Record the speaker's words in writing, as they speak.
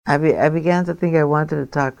I began to think I wanted to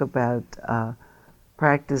talk about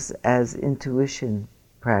practice as intuition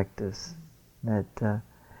practice. That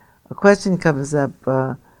a question comes up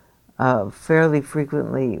fairly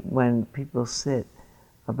frequently when people sit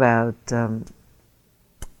about when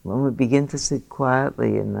we begin to sit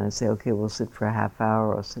quietly, and I say, okay, we'll sit for a half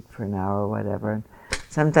hour or sit for an hour or whatever. And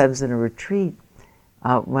sometimes in a retreat,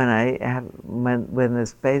 when there's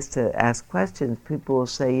space to ask questions, people will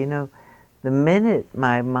say, you know, the minute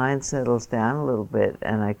my mind settles down a little bit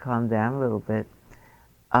and I calm down a little bit,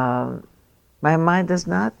 my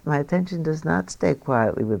attention does not stay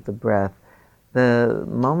quietly with the breath. The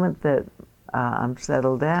moment that I'm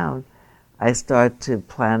settled down, I start to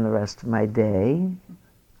plan the rest of my day,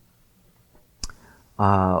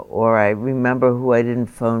 or I remember who I didn't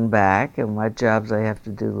phone back and what jobs I have to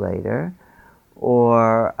do later,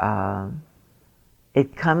 or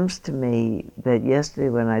it comes to me that yesterday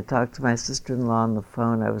when I talked to my sister-in-law on the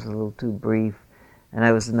phone, I was a little too brief, and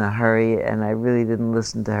I was in a hurry, and I really didn't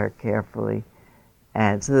listen to her carefully.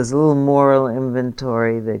 And so there's a little moral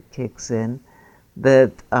inventory that kicks in,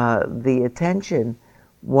 that the attention,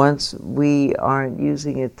 once we aren't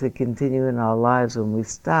using it to continue in our lives, when we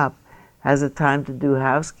stop, has a time to do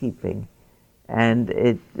housekeeping. And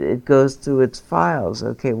it goes through its files.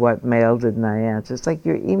 Okay, what mail didn't I answer? It's like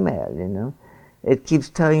your email, you know. It keeps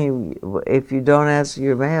telling you, if you don't answer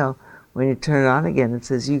your mail, when you turn it on again, it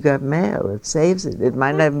says you got mail. It saves it. It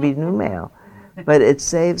might not even be new mail, but it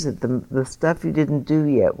saves it. The stuff you didn't do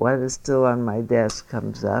yet, what is still on my desk,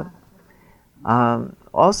 comes up.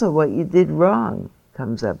 Also, what you did wrong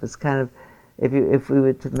comes up. It's kind of, if we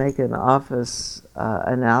were to make an office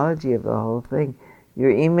analogy of the whole thing, your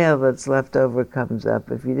email that's left over comes up.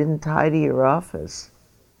 If you didn't tidy your office,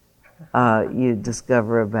 you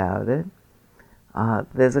discover about it.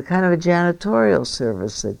 There's a kind of a janitorial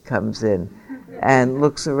service that comes in and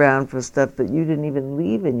looks around for stuff that you didn't even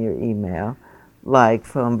leave in your email, like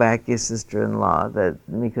phone back your sister-in-law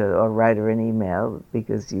or write her an email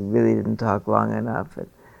because you really didn't talk long enough.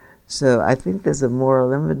 So I think there's a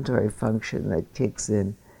moral inventory function that kicks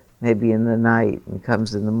in maybe in the night and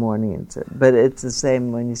comes in the morning. But it's the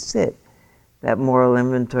same when you sit. That moral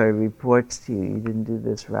inventory reports to you, you didn't do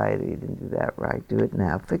this right, or you didn't do that right, do it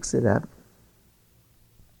now, fix it up.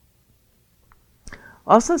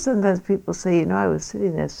 Also, sometimes people say, you know, I was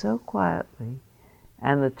sitting there so quietly,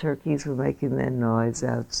 and the turkeys were making their noise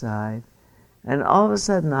outside, and all of a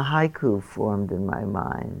sudden a haiku formed in my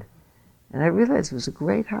mind. And I realized it was a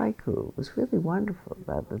great haiku. It was really wonderful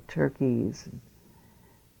about the turkeys.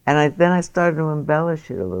 And then I started to embellish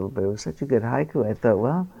it a little bit. It was such a good haiku. I thought,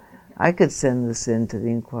 well, I could send this in to the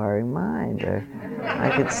inquiring mind, or I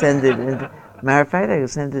could send it into, matter of fact, I could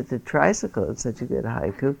send it to Tricycle. It's such a good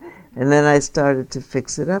haiku. And then I started to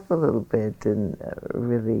fix it up a little bit and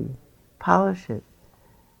really polish it.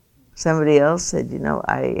 Somebody else said, you know,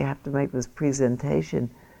 I have to make this presentation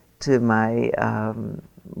to my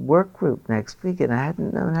work group next week, and I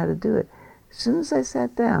hadn't known how to do it. As soon as I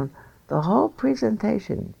sat down, the whole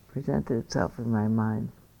presentation presented itself in my mind.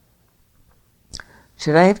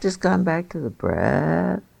 Should I have just gone back to the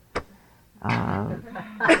breath?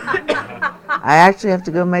 I actually have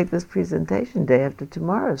to go make this presentation day after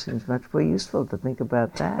tomorrow. Seems much more useful to think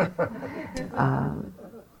about that.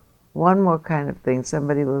 One more kind of thing,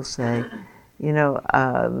 somebody will say, you know,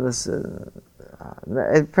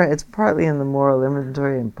 it's partly in the moral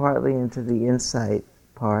inventory and partly into the insight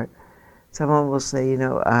part. Someone will say, you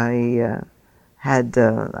know, I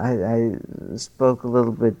spoke a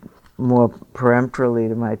little bit more peremptorily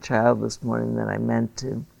to my child this morning than I meant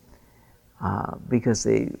to, because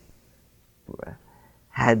they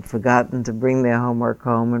had forgotten to bring their homework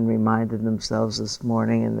home and reminded themselves this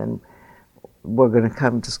morning, and then were going to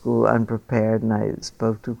come to school unprepared, and I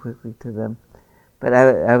spoke too quickly to them. But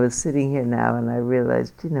I was sitting here now, and I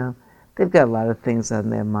realized, you know, they've got a lot of things on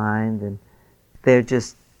their mind, and they're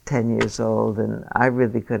just 10 years old, and I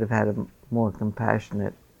really could have had a more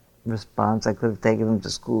compassionate response. I could have taken them to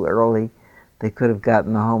school early. They could have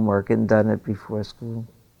gotten the homework and done it before school.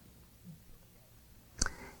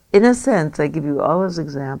 In a sense, I give you all those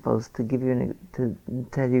examples to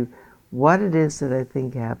tell you what it is that I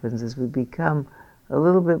think happens as we become a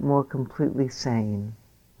little bit more completely sane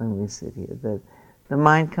when we sit here. That the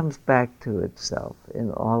mind comes back to itself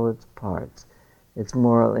in all its parts. Its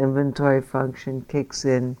moral inventory function kicks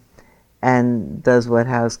in and does what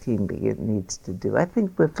housekeeping it needs to do. I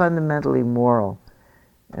think we're fundamentally moral,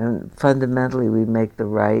 and fundamentally we make the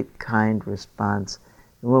right kind response.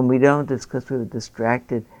 And when we don't, it's because we were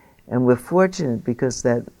distracted. And we're fortunate because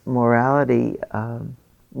that morality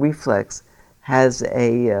reflex has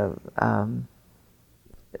a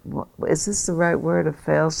is this the right word, a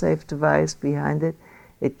fail-safe device behind it?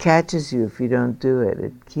 It catches you if you don't do it.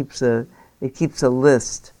 It keeps a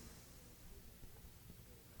list.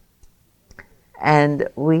 And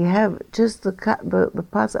we have just we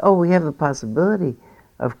have the possibility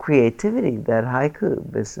of creativity, that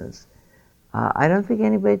haiku business. I don't think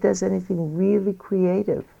anybody does anything really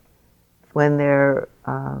creative when they're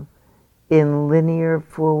in linear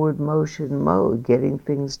forward motion mode, getting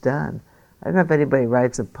things done. I don't know if anybody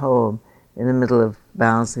writes a poem in the middle of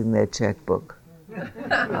balancing their checkbook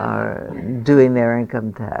or doing their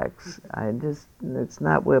income tax. It's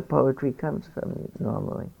not where poetry comes from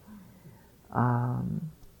normally.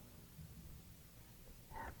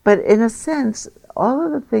 But in a sense, all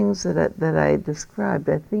of the things that I described,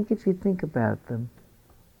 I think if you think about them,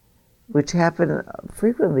 which happen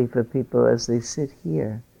frequently for people as they sit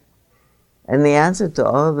here, and the answer to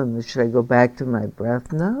all of them is, should I go back to my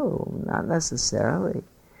breath? No, not necessarily.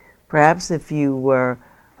 Perhaps if you were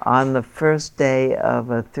on the first day of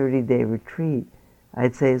a 30-day retreat,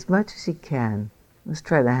 I'd say as much as you can, let's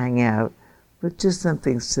try to hang out with just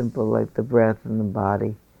something simple like the breath and the body.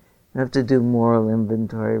 You don't have to do moral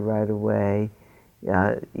inventory right away.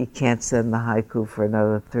 You can't send the haiku for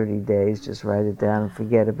another 30 days. Just write it down and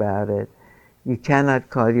forget about it. You cannot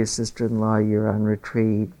call your sister-in-law, you're on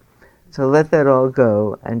retreat. So let that all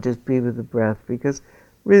go and just be with the breath, because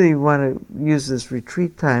really you want to use this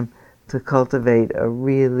retreat time to cultivate a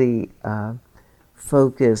really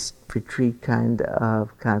focused retreat kind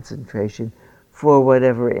of concentration for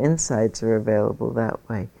whatever insights are available that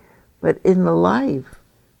way. But in the life,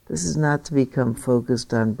 this is not to become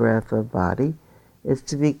focused on breath or body. It's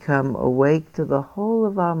to become awake to the whole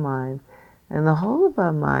of our mind, and the whole of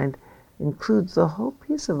our mind includes the whole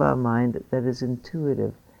piece of our mind that is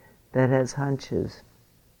intuitive, that has hunches.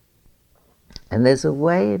 And there's a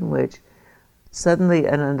way in which suddenly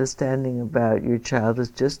an understanding about your child is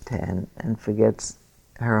just 10 and forgets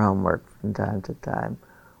her homework from time to time,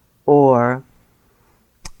 or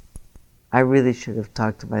I really should have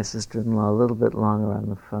talked to my sister-in-law a little bit longer on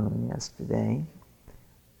the phone yesterday,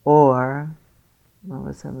 or what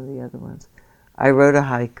were some of the other ones? I wrote a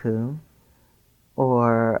haiku,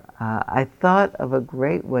 or I thought of a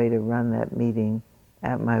great way to run that meeting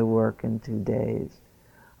at my work in 2 days,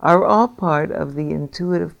 are all part of the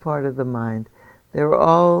intuitive part of the mind. They're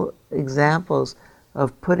all examples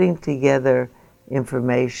of putting together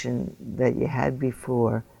information that you had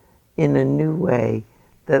before in a new way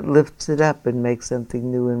that lifts it up and makes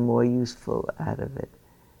something new and more useful out of it,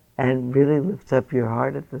 and really lifts up your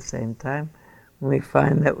heart at the same time. When we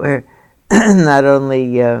find that we're not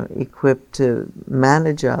only equipped to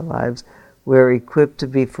manage our lives, we're equipped to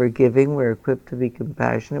be forgiving, we're equipped to be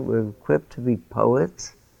compassionate, we're equipped to be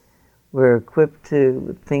poets, we're equipped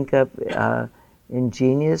to think up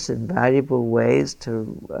ingenious and valuable ways to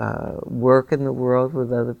work in the world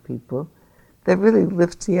with other people, that really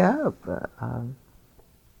lifts you up.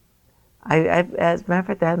 As a matter of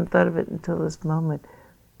fact, I hadn't thought of it until this moment,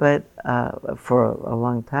 but for a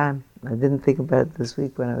long time. I didn't think about it this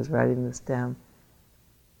week when I was writing this down.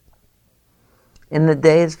 In the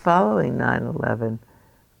days following 9/11,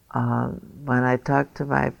 when I talked to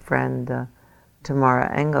my friend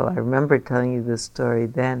Tamara Engel, I remember telling you this story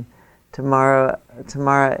then. Tamara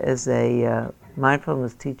is a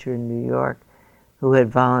mindfulness teacher in New York who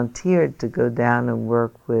had volunteered to go down and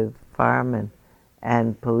work with firemen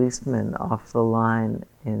and policemen off the line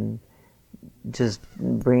in just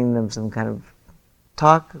bringing them some kind of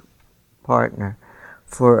talk partner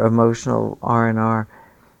for emotional R&R.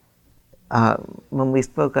 When we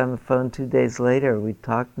spoke on the phone 2 days later, we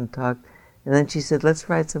talked, and then she said, let's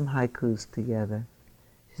write some haikus together.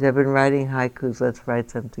 She said, I've been writing haikus, let's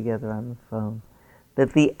write some together on the phone.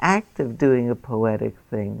 That the act of doing a poetic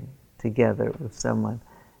thing together with someone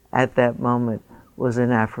at that moment was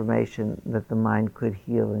an affirmation that the mind could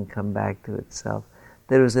heal and come back to itself.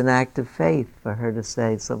 That it was an act of faith for her to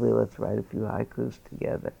say, Sylvia, let's write a few haikus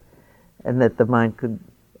together. And that the mind could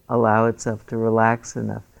allow itself to relax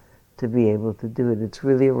enough to be able to do it. It's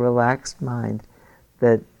really a relaxed mind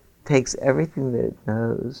that takes everything that it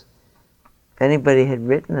knows. If anybody had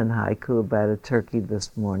written a haiku about a turkey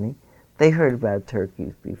this morning, they heard about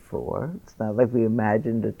turkeys before. It's not like we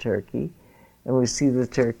imagined a turkey, and we see the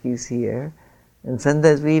turkeys here. And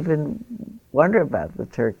sometimes we even wonder about the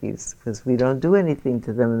turkeys because we don't do anything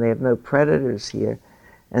to them and they have no predators here.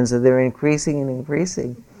 And so they're increasing and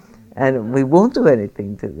increasing. And we won't do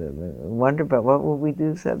anything to them. And we wonder about what will we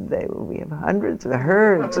do someday when we have hundreds of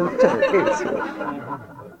herds of turkeys.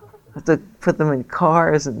 have to put them in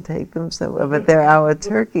cars and take them somewhere, but they're our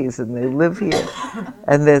turkeys and they live here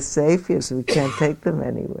and they're safe here, so we can't take them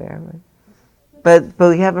anywhere. But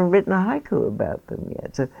we haven't written a haiku about them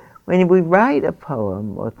yet. So when we write a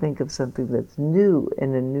poem or think of something that's new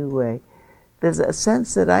in a new way, there's a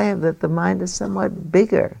sense that I have that the mind is somewhat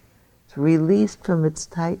bigger. It's released from its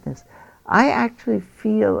tightness. I actually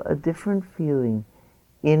feel a different feeling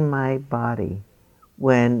in my body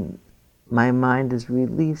when my mind is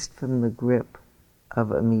released from the grip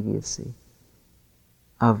of immediacy,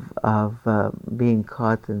 of being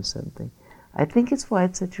caught in something. I think it's why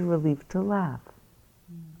it's such a relief to laugh.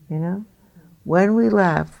 You know? When we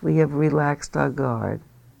laugh, we have relaxed our guard.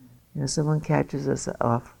 You know, someone catches us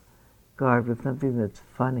off guard with something that's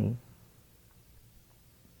funny.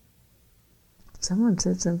 Someone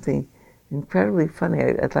said something incredibly funny.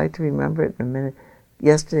 I'd like to remember it in a minute.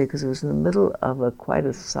 Yesterday, because it was in the middle of quite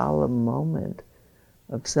a solemn moment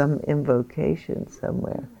of some invocation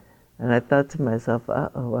somewhere. And I thought to myself,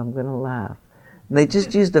 uh-oh, I'm going to laugh. And they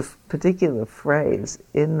just used a particular phrase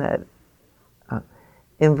in that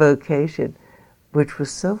invocation, which was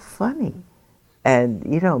so funny. And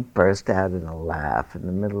you don't burst out in a laugh in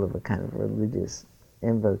the middle of a kind of religious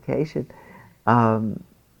invocation. But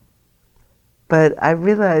I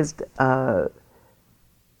realized,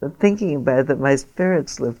 thinking about it, that my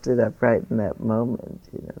spirits lifted up right in that moment.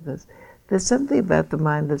 You know, there's something about the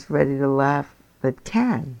mind that's ready to laugh that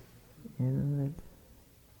can. You know,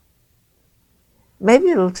 maybe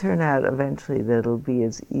it'll turn out eventually that it'll be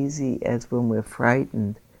as easy as when we're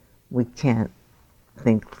frightened, we can't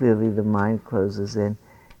think clearly, the mind closes in,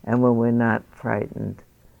 and when we're not frightened,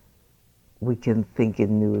 we can think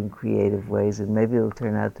in new and creative ways, and maybe it'll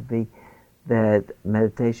turn out to be that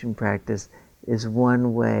meditation practice is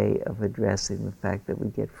one way of addressing the fact that we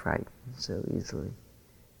get frightened so easily.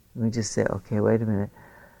 And we just say, okay, wait a minute,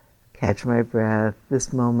 catch my breath,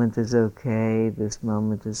 this moment is okay, this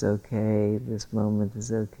moment is okay, this moment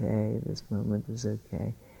is okay, this moment is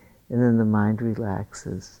okay. And then the mind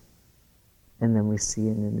relaxes, and then we see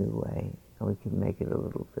in a new way, and we can make it a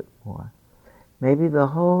little bit more. Maybe the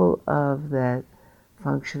whole of that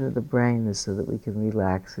function of the brain is so that we can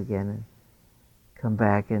relax again and come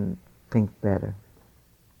back and think better.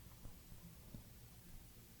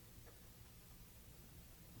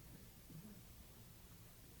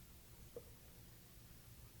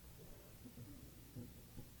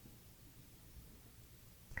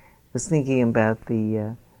 I was thinking about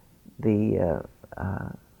the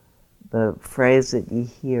phrase that you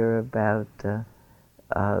hear about the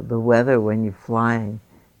weather when you're flying,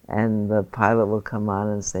 and the pilot will come on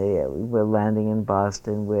and say, we're landing in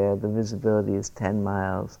Boston where the visibility is 10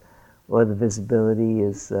 miles, or the visibility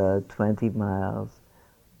is 20 miles,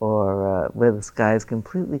 or where the sky is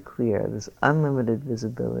completely clear, there's unlimited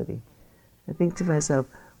visibility. I think to myself,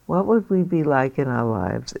 what would we be like in our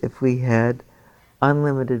lives if we had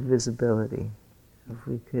unlimited visibility? If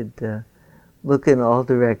we could look in all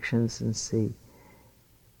directions and see.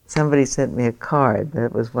 Somebody sent me a card.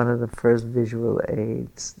 That was one of the first visual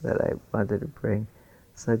aids that I wanted to bring.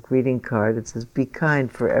 It's a greeting card. It says, "Be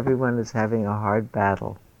kind, for everyone is having a hard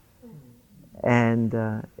battle." And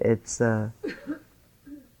it's... so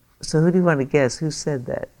who do you want to guess? Who said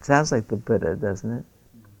that? Sounds like the Buddha, doesn't it?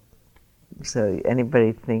 So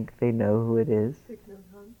anybody think they know who it is? Thich Nhat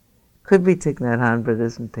Hanh. Could be Thich Nhat Hanh, but it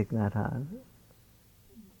isn't Thich Nhat Hanh.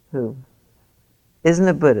 Who? Isn't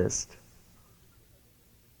a Buddhist.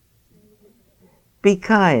 Be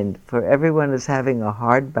kind, for everyone is having a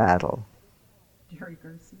hard battle. Jerry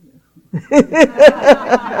Garcia.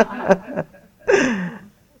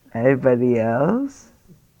 Anybody else?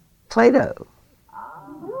 Plato.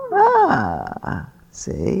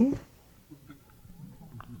 See?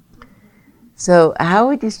 So how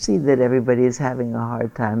would you see that everybody is having a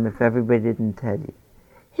hard time if everybody didn't tell you?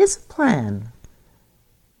 Here's a plan.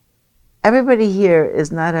 Everybody here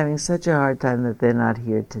is not having such a hard time that they're not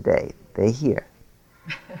here today. They're here.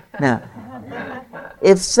 Now,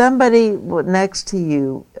 if somebody next to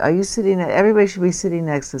you, are you sitting, everybody should be sitting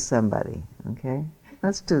next to somebody, okay?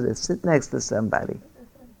 Let's do this. Sit next to somebody.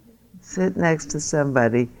 Sit next to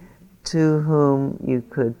somebody to whom you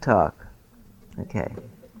could talk. Okay.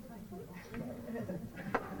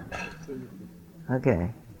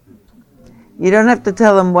 Okay. You don't have to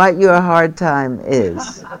tell them what your hard time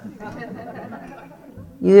is.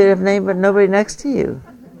 You have nobody next to you.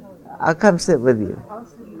 I'll come sit with you.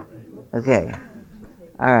 Okay.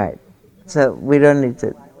 All right. So we don't need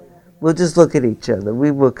to. We'll just look at each other.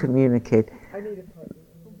 We will communicate.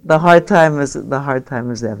 The hard time is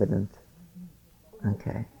evident.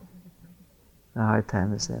 Okay. The hard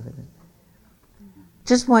time is evident.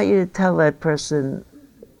 just want you to tell that person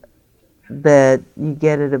that you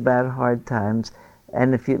get it about hard times.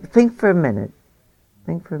 And if you think for a minute,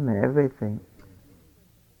 everybody think.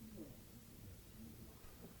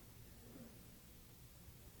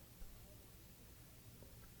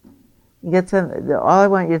 You get some. All I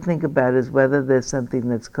want you to think about is whether there's something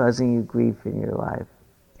that's causing you grief in your life.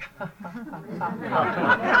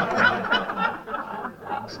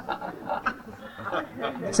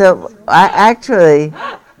 So I actually,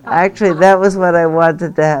 that was what I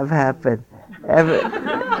wanted to have happen.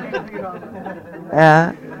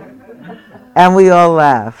 And we all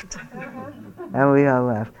laughed.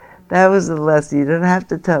 That was the lesson. You don't have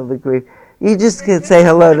to tell the grief. You just can say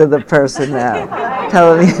hello to the person now.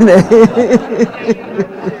 Tell them, you know.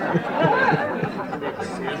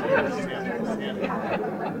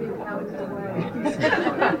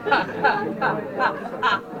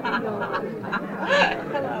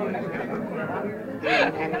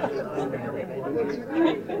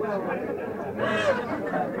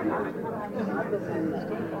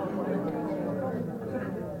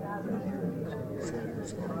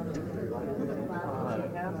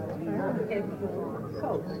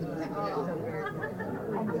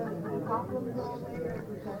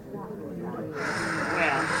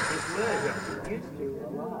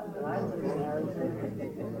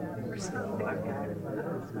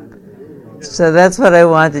 So that's what I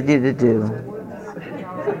wanted you to do.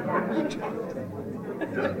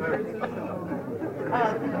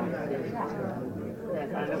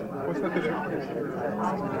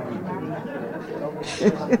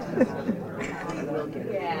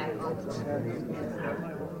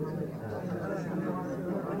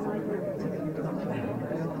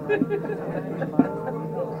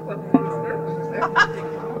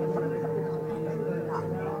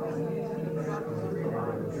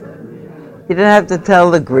 You don't have to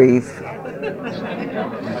tell the grief.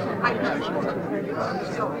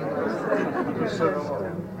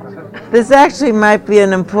 This actually might be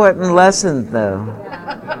an important lesson, though.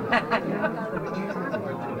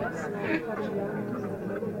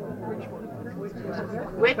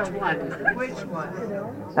 Which one?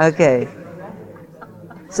 Okay.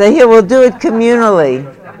 So here, we'll do it communally.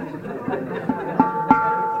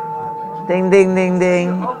 Ding, ding, ding,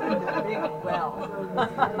 ding.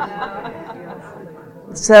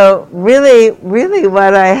 So really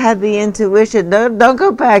what I had the intuition, don't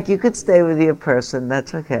go back, you could stay with your person,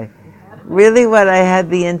 that's okay. Really what I had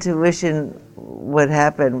the intuition would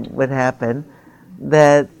happen,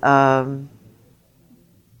 that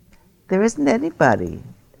there isn't anybody.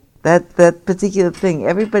 That particular thing,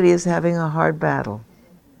 everybody is having a hard battle.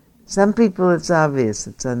 Some people it's obvious,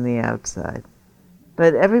 it's on the outside.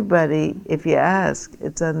 But everybody, if you ask,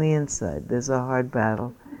 it's on the inside. There's a hard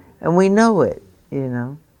battle. And we know it, you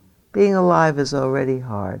know. Being alive is already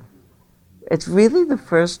hard. It's really the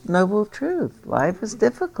first noble truth. Life is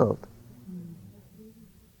difficult.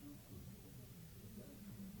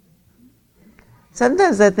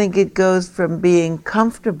 Sometimes I think it goes from being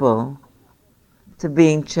comfortable to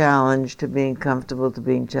being challenged, to being comfortable, to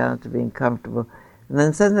being challenged, to being comfortable. And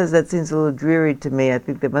then sometimes that seems a little dreary to me. I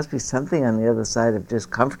think there must be something on the other side of just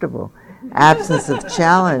comfortable. Absence of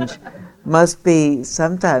challenge must be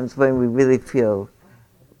sometimes when we really feel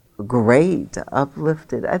great,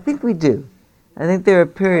 uplifted. I think we do. I think there are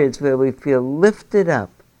periods where we feel lifted up.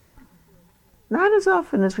 Not as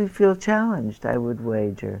often as we feel challenged, I would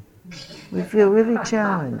wager. We feel really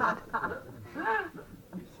challenged.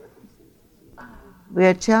 We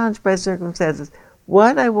are challenged by circumstances.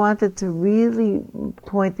 What I wanted to really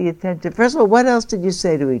point the attention, first of all, what else did you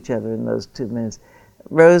say to each other in those 2 minutes?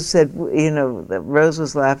 Rose said, Rose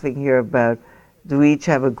was laughing here about, do we each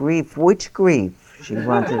have a grief? Which grief? She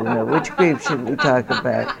wanted to know, which grief should we talk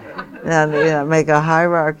about? Now, make a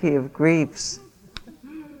hierarchy of griefs.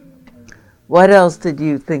 What else did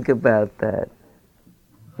you think about that?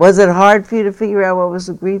 Was it hard for you to figure out what was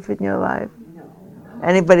the grief in your life? No.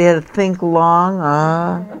 Anybody had to think long?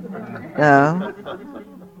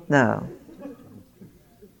 No.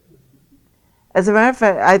 As a matter of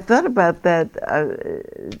fact, I thought about that.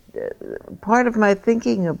 Part of my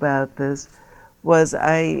thinking about this was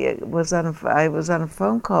I was on a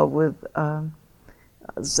phone call with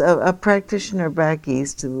a practitioner back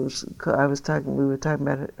east. We were talking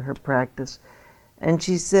about her practice, and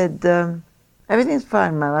she said, "Everything's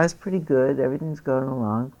fine. My life's pretty good. Everything's going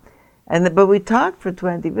along." But we talked for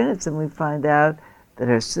 20 minutes, and we find out that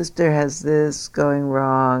her sister has this going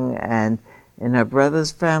wrong, and in her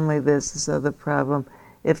brother's family there's this other problem.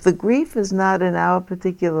 If the grief is not in our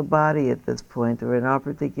particular body at this point, or in our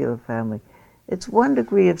particular family, it's 1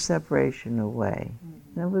 degree of separation away.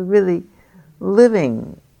 We really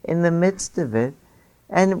living in the midst of it.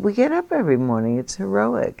 And we get up every morning. It's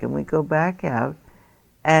heroic. And we go back out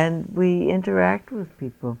and we interact with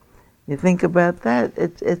people. You think about that.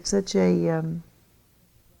 It's such an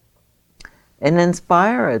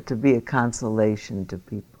inspirer to be a consolation to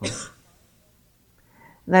people.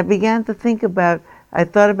 And I began to think about, I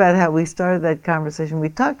thought about how we started that conversation. We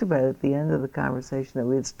talked about it at the end of the conversation that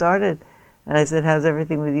we had started. And I said, how's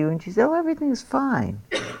everything with you? And she said, oh, everything's fine.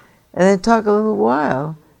 And then talk a little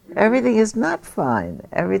while. Everything is not fine.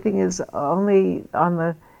 Everything is only on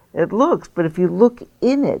the, it looks, but if you look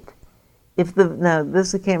in it, now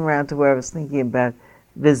this came around to where I was thinking about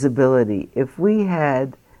visibility. If we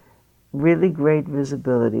had really great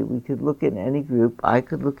visibility, we could look in any group, I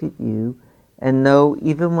could look at you, and know,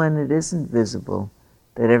 even when it isn't visible,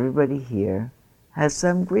 that everybody here has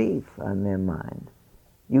some grief on their mind.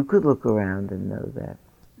 You could look around and know that.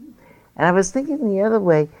 And I was thinking the other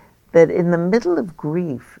way, that in the middle of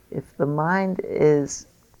grief, if the mind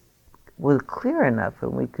was clear enough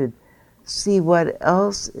and we could see what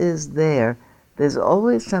else is there, there's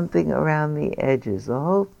always something around the edges. The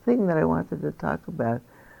whole thing that I wanted to talk about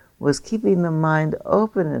was keeping the mind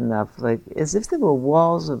open enough, like as if there were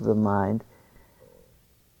walls of the mind.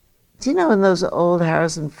 Do you know in those old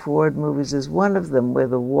Harrison Ford movies, there's one of them where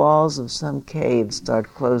the walls of some cave start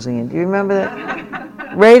closing in. Do you remember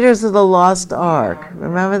that? Raiders of the Lost Ark.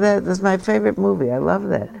 Remember that? That's my favorite movie. I love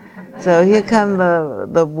that. So here come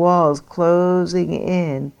the walls closing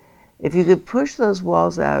in. If you could push those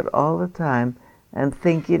walls out all the time and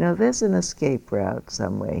think, there's an escape route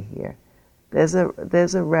somewhere here. There's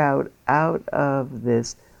a route out of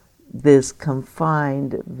this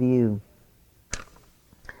confined view.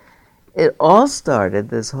 It all started,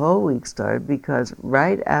 this whole week started, because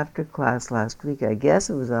right after class last week, I guess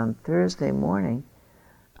it was on Thursday morning,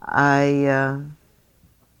 I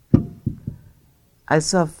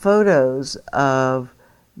saw photos of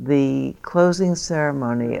the closing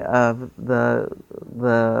ceremony of the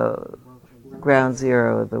Ground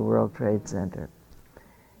Zero of the World Trade Center.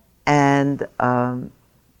 And I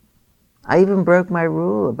even broke my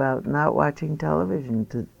rule about not watching television,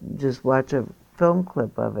 to just watch a film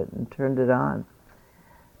clip of it and turned it on.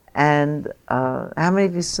 And how many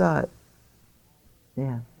of you saw it?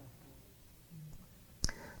 Yeah.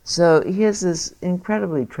 So here's this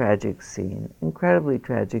incredibly tragic scene, incredibly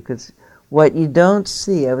tragic, because what you don't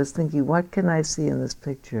see, I was thinking, what can I see in this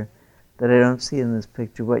picture that I don't see in this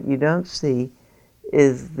picture? What you don't see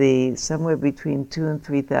is the somewhere between 2,000 and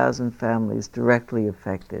 3,000 families directly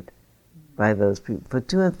affected by those people.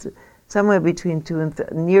 Somewhere between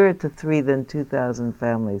nearer to 3 than 2,000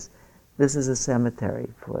 families, this is a cemetery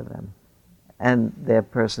for them. And their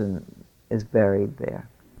person is buried there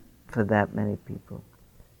for that many people.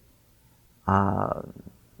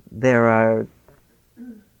 There are,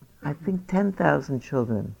 I think, 10,000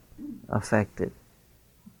 children affected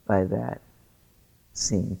by that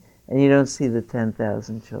scene. And you don't see the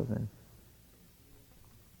 10,000 children.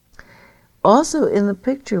 Also, in the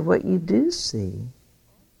picture, what you do see,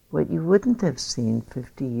 what you wouldn't have seen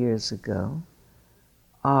 50 years ago,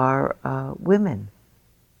 are women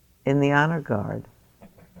in the honor guard. I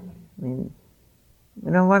mean,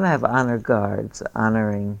 we don't want to have honor guards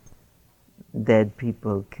honoring dead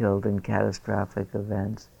people killed in catastrophic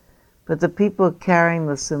events. But the people carrying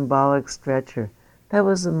the symbolic stretcher, that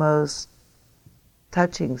was the most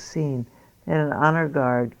touching scene. They had an honor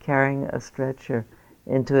guard carrying a stretcher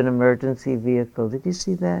into an emergency vehicle. Did you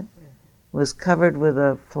see that? It was covered with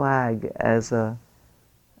a flag as a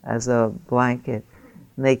blanket.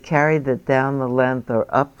 And they carried it down the length or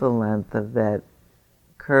up the length of that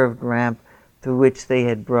curved ramp through which they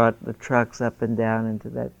had brought the trucks up and down into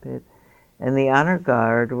that pit. And the honor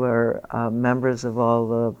guard were members of all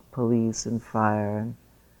the police and fire,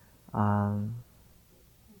 and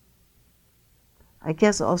I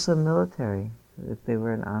guess also military, if they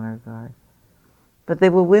were an honor guard. But they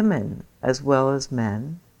were women as well as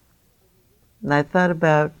men. And I thought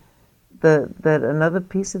about that another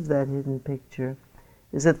piece of that hidden picture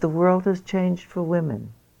is that the world has changed for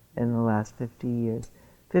women in the last 50 years.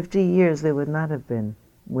 50 years there would not have been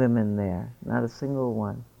women there, not a single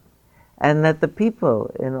one. And that the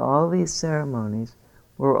people in all these ceremonies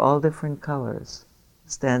were all different colors,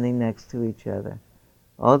 standing next to each other.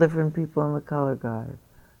 All different people in the color guard,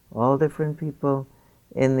 all different people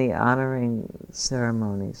in the honoring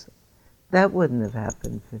ceremonies. That wouldn't have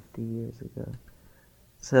happened 50 years ago.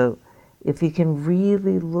 So if you can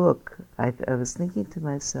really look, I was thinking to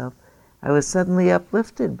myself, I was suddenly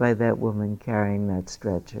uplifted by that woman carrying that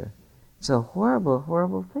stretcher. It's a horrible,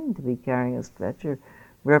 horrible thing to be carrying a stretcher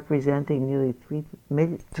representing nearly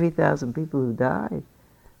 3,000 people who died.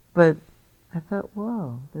 But I thought,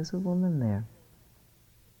 whoa, there's a woman there.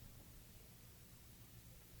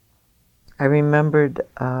 I remembered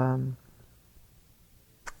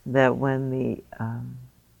that when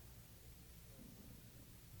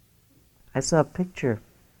I saw a picture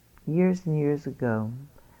years and years ago,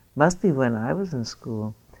 must be when I was in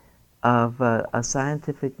school, of a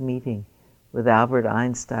scientific meeting with Albert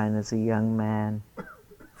Einstein as a young man.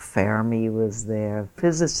 Fermi was there,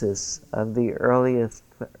 physicists of the early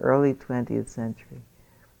 20th century,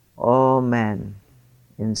 all men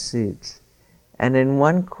in suits. And in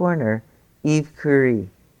one corner, Eve Curie.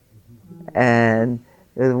 And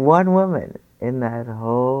there's one woman in that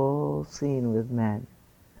whole scene with men.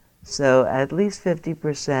 So at least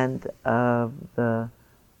 50% of the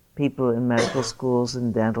people in medical schools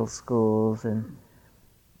and dental schools and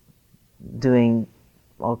doing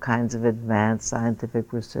all kinds of advanced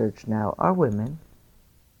scientific research now are women.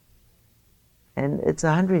 And it's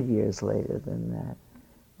 100 years later than that.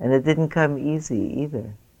 And it didn't come easy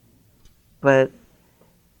either. But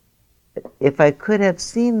if I could have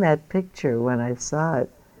seen that picture when I saw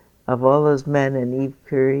it, of all those men and Eve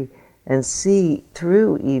Curie, and see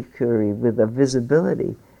through Eve Curie with a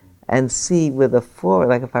visibility, and see with a forward,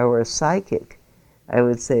 like if I were a psychic, I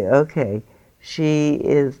would say, okay, she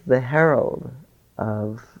is the herald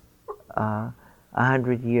of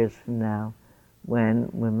 100 years from now, when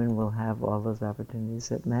women will have all those opportunities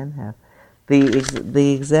that men have.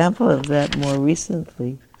 The example of that more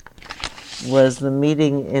recently was the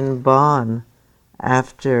meeting in Bonn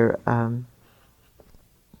after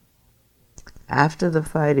the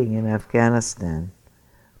fighting in Afghanistan,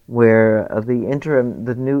 where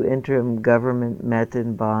the new interim government met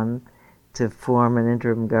in Bonn to form an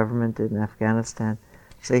interim government in Afghanistan.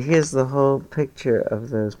 So here's the whole picture of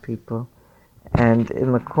those people, and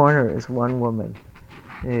in the corner is one woman,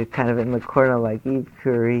 kind of in the corner like Eve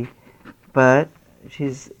Curie, but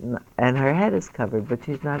and her head is covered, but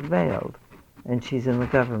she's not veiled, and she's in the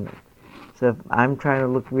government. So if I'm trying to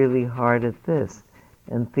look really hard at this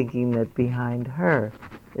and thinking that behind her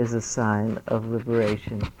is a sign of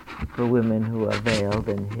liberation for women who are veiled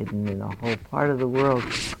and hidden in a whole part of the world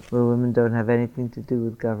where women don't have anything to do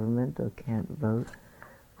with government or can't vote,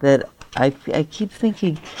 that I keep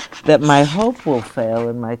thinking that my hope will fail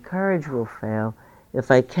and my courage will fail if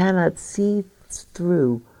I cannot see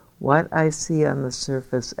through what I see on the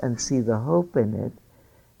surface and see the hope in it,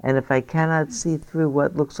 and if I cannot see through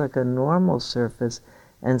what looks like a normal surface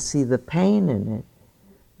and see the pain in it,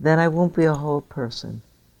 then I won't be a whole person.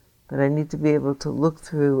 But I need to be able to look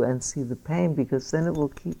through and see the pain, because then it will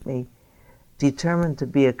keep me determined to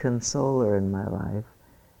be a consoler in my life.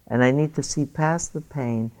 And I need to see past the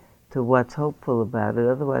pain to what's hopeful about it.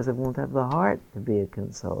 Otherwise, I won't have the heart to be a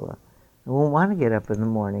consoler. I won't want to get up in the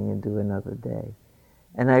morning and do another day.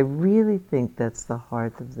 And I really think that's the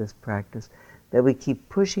heart of this practice, that we keep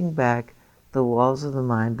pushing back the walls of the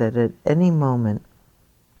mind, that at any moment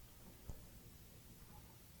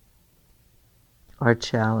are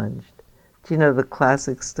challenged. Do you know the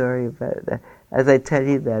classic story about that? As I tell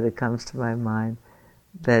you that, it comes to my mind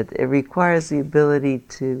that it requires the ability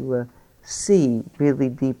to see really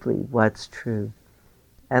deeply what's true.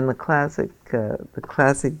 And the classic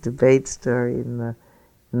debate story in the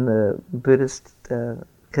Buddhist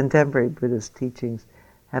contemporary Buddhist teachings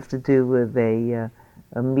have to do with a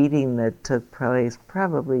meeting that took place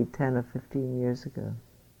probably 10 or 15 years ago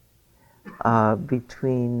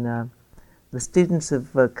between the students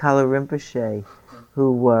of Kala Rinpoche,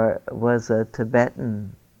 who was a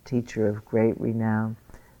Tibetan teacher of great renown,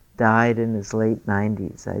 died in his late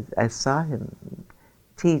 90s. I saw him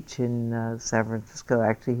teach in San Francisco.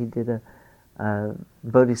 Actually, he did a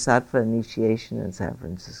Bodhisattva initiation in San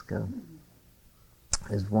Francisco.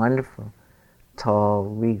 It was wonderful, tall,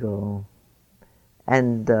 regal,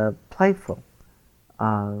 and playful,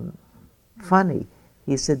 funny.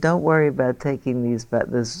 He said, don't worry about taking this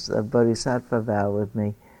Bodhisattva vow with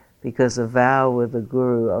me, because a vow with a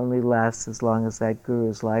guru only lasts as long as that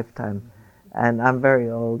guru's lifetime. And I'm very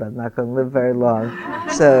old, I'm not going to live very long,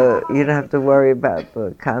 so you don't have to worry about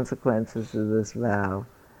the consequences of this vow.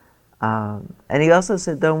 And he also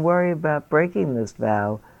said, don't worry about breaking this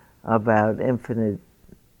vow about infinite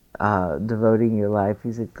devoting your life.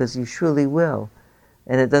 He said, because you surely will.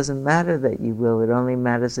 And it doesn't matter that you will, it only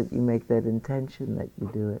matters that you make that intention that you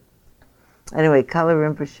do it. Anyway, Kala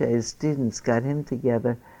Rinpoche's students got him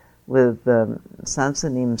together with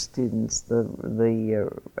Sansanim students, the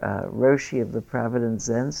Roshi of the Providence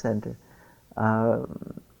Zen Center,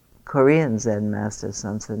 Korean Zen master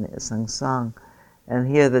Sangsang, And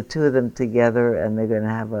here the two of them together, and they're going to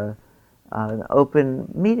have an open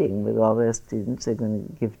meeting with all their students. They're going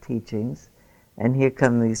to give teachings. And here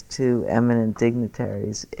come these two eminent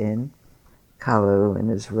dignitaries in, Kalu in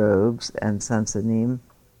his robes, and Sansanim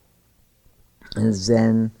in his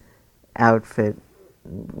Zen outfit,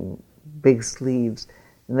 big sleeves.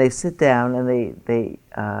 And they sit down, and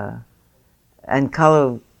and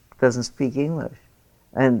Kalu doesn't speak English.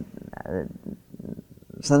 And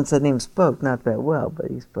Sansanim spoke, not that well, but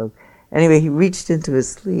he spoke. Anyway, he reached into his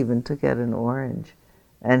sleeve and took out an orange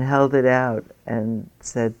and held it out and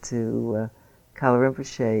said to Kalu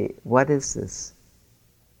Rinpoche, "What is this?"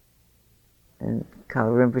 And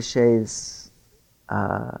Kalu Rinpoche's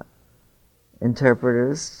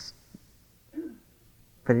interpreters,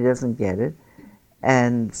 but he doesn't get it.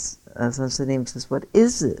 And Sansanim says, "What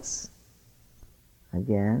is this?"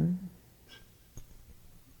 Again.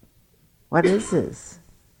 "What is this?"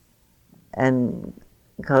 And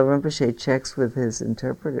Kalu Rinpoche checks with his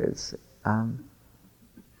interpreters.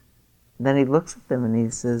 Then he looks at them and he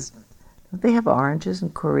says, "Don't they have oranges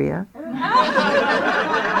in Korea?"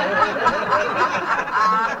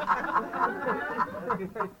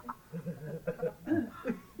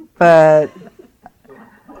 But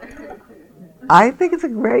I think it's a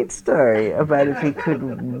great story about if he could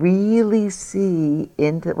really see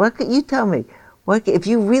into. What could you tell me? What if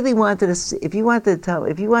you really wanted to see, if you wanted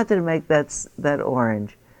to make that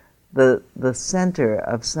orange the center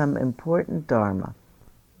of some important dharma?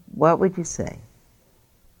 What would you say?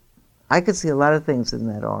 I could see a lot of things in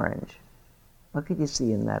that orange. What could you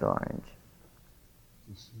see in that orange?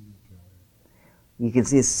 You can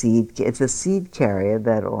see a seed. It's a seed carrier,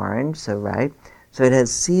 that orange. So right. So it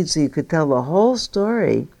has seeds. So you could tell the whole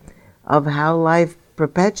story of how life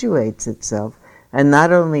perpetuates itself, and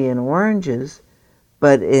not only in oranges,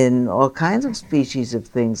 but in all kinds of species of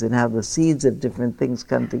things, and how the seeds of different things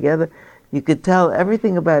come together. You could tell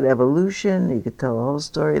everything about evolution. You could tell the whole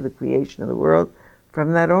story of the creation of the world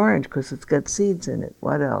from that orange, because it's got seeds in it.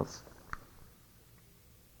 What else?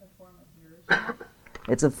 A form of nourishment.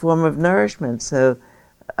 It's a form of nourishment. So,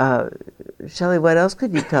 Shelley, what else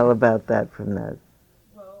could you tell about that from that?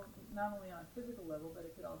 Well, not only on a physical level, but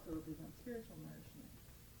it could also represent spiritual nourishment.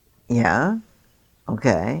 Yeah.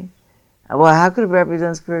 Okay. Well, how could it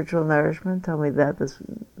represent spiritual nourishment? Tell me that.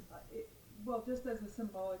 Well, just as a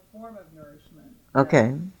symbolic form of nourishment.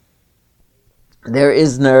 Okay. There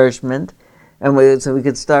is nourishment. And so we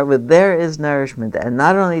could start with there is nourishment. And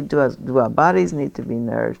not only do our bodies need to be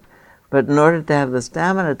nourished, but in order to have the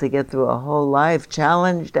stamina to get through a whole life,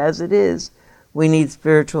 challenged as it is, we need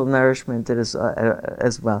spiritual nourishment as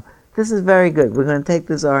well. This is very good. We're going to take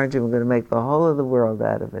this orange and we're going to make the whole of the world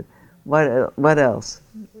out of it. What else?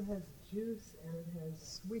 It has juice and it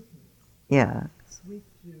has sweetness. Yeah. Sweet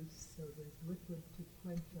juice, so there's liquid to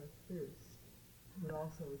quench our thirst. But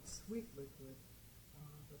also it's sweet liquid,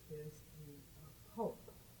 but there's the pulp,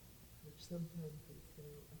 which sometimes is a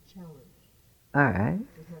challenge. All right.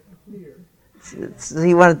 We have to clear. So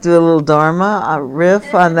you want to do a little Dharma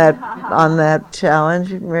riff on that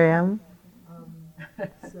challenge, Miriam?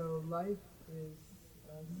 So life is,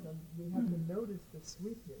 we have to notice the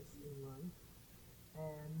sweetness in life,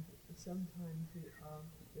 and sometimes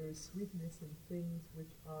there is sweetness in things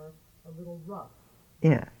which are a little rough.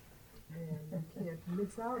 Yeah. And you can't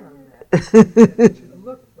miss out on that. It should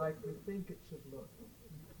look like we think it should look.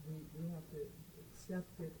 We have to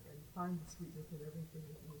accept it and find the sweetness in everything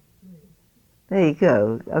that we experience. There you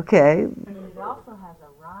go. Okay. And it also has a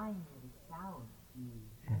rind and sour,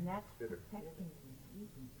 and that's protecting the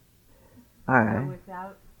sweetness. All right. So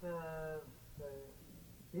without the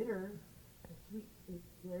bitter,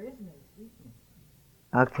 there is no sweetness.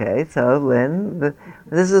 Okay, so Lynn,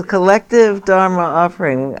 this is a collective Dharma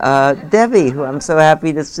offering. Debbie, who I'm so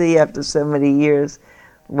happy to see after so many years,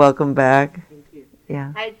 welcome back. Thank you.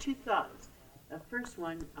 Yeah. I had two thoughts. The first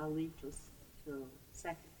one I'll leave till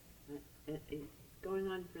second. Going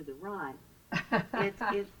on for the rhyme,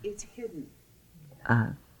 it's hidden.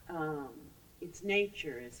 Its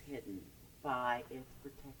nature is hidden by its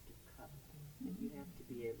protective cup. And you have to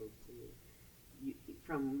be able to,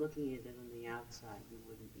 from looking at it on the outside, you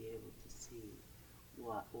wouldn't be able to see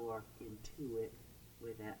what or intuit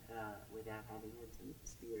without having had some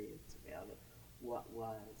experience about it, what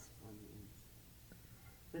was on the inside.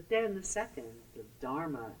 But then the second, the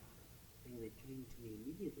Dharma thing that came to me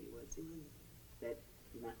immediately was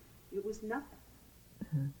it was nothing.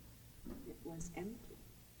 Mm-hmm. It was empty.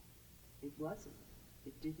 It wasn't.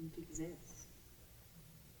 It didn't exist.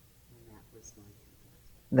 And that was my two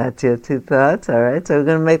thoughts. That's your two thoughts? All right. So we're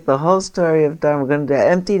going to make the whole story of Dharma. We're going to do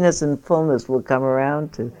emptiness and fullness. We'll come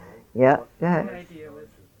around to Yeah, go The ahead. idea was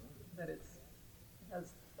that it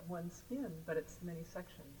has one skin, but it's many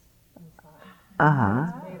sections inside. Uh-huh.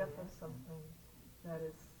 It's made up of something that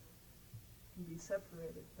is can be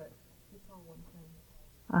separated, but it's all one thing.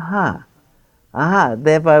 Uh-huh. Uh-huh.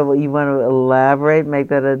 Thereby, you want to elaborate, make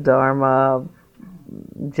that a Dharma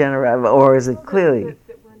or is it Well, clearly?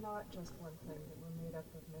 that we're not just one thing, that we're made up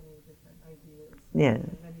of many different ideas Yeah.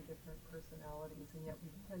 and many different personalities, and yet we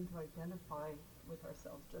tend to identify with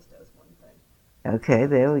ourselves just as one thing. Okay,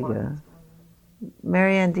 there we That's go. what's going on.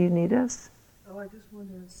 Marianne, do you need us? Oh, I just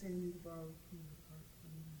wanted Sandy to borrow a key.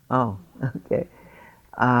 Oh, okay.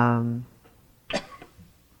 Um,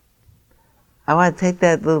 I want to take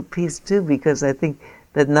that little piece too, because I think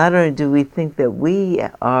that not only do we think that we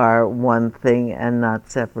are one thing and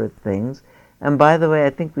not separate things, and by the way, I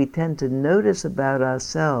think we tend to notice about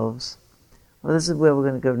ourselves, well, this is where we're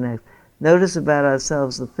going to go next, notice about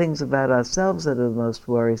ourselves the things about ourselves that are the most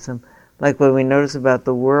worrisome. Like when we notice about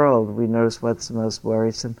the world, we notice what's the most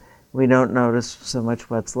worrisome. We don't notice so much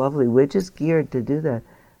what's lovely. We're just geared to do that.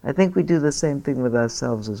 I think we do the same thing with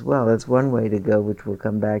ourselves as well. That's one way to go, which we'll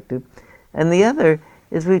come back to. And the other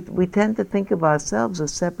is we tend to think of ourselves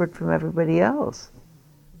as separate from everybody else.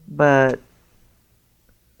 But,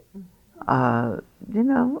 you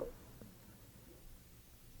know,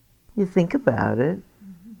 you think about it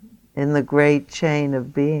in the great chain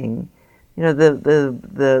of being. You know,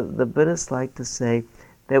 the Buddhists like to say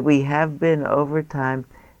that we have been over time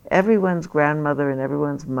everyone's grandmother and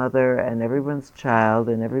everyone's mother and everyone's child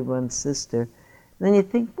and everyone's sister. And then you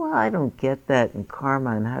think, well, I don't get that in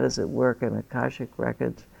karma, and how does it work in Akashic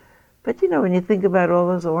records? But you know, when you think about all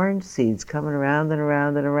those orange seeds coming around and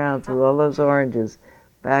around and around through all those oranges,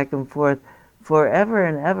 back and forth, forever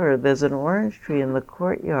and ever, there's an orange tree in the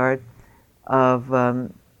courtyard of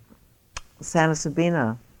Santa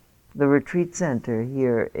Sabina, the retreat center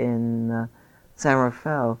here in San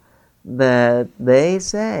Rafael, that they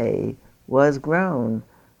say was grown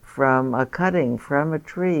from a cutting from a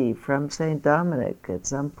tree from St. Dominic at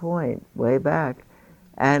some point way back.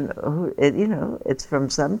 And you know, it's from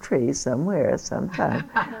some tree somewhere, sometime.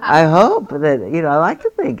 I hope that, you know, I like to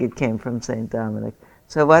think it came from St. Dominic.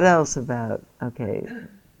 So what else about, okay. The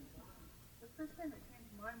first thing that came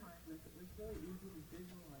to my mind was it was really easy to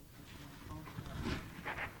visualize this when I called it out.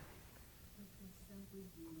 It's a simply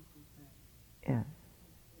beautiful thing. Yeah.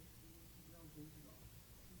 It's real visual.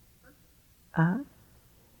 It's perfect. Uh-huh.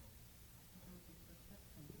 There's a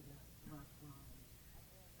perception to that rough line.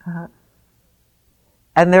 Uh-huh.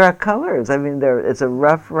 And there are colors. I mean, it's a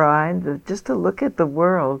rough rind. Just to look at the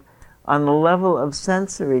world on the level of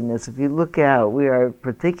sensoriness. If you look out, we are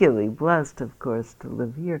particularly blessed, of course, to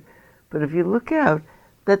live here. But if you look out,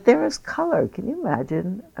 that there is color. Can you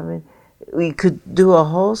imagine? I mean, we could do a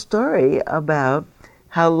whole story about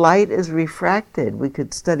how light is refracted. We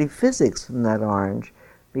could study physics from that orange.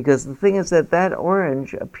 Because the thing is that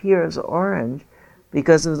orange appears orange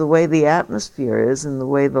because of the way the atmosphere is and the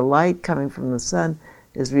way the light coming from the sun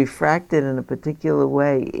is refracted in a particular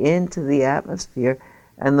way into the atmosphere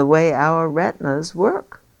and the way our retinas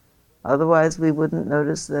work. Otherwise, we wouldn't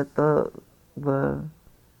notice that the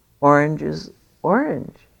orange is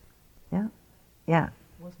orange. Yeah, yeah.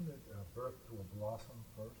 Wasn't it birth to a blossom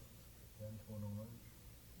first, then to an orange?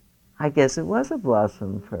 I guess it was a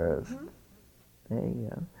blossom first. Mm-hmm. There you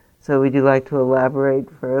go. So would you like to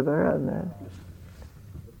elaborate further on that? You're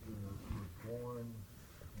born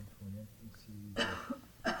into an infancy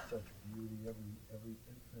with such beauty. Every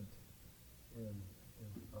infant is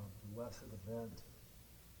a blessed event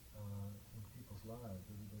in people's lives.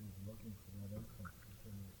 Everybody's looking for that infant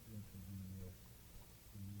into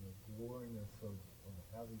the gloriness of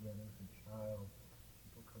having that infant child.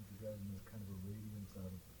 People come together and there's kind of a radiance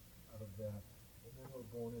out of that. And then we're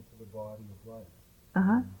born into the body of life.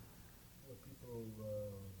 Uh-huh. People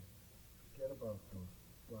forget about those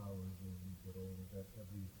flowers as we get older, that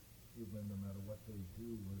every human, no matter what they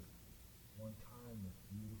do, was one time a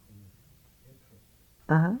beautiful infant.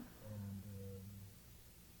 Uh-huh. And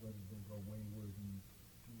whether they go wayward and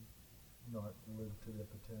do not live to their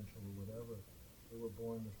potential or whatever, they were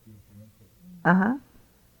born this beautiful infant. Uh-huh.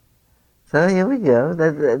 So here we go.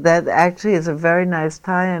 That actually is a very nice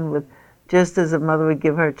tie-in with, just as a mother would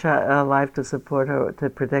give her life to support her, to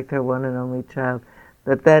protect her one and only child,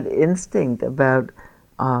 that instinct about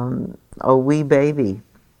a wee baby,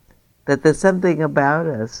 that there's something about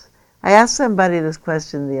us. I asked somebody this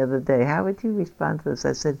question the other day, how would you respond to this?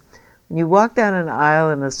 I said, when you walk down an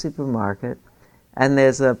aisle in a supermarket and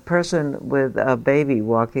there's a person with a baby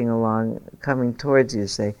walking along, coming towards you,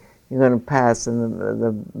 say, you're going to pass, and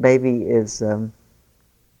the baby is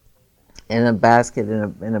in a basket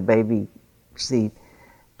in a baby seat,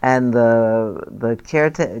 and the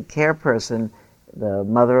care person, the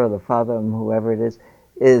mother or the father or whoever it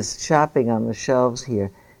is shopping on the shelves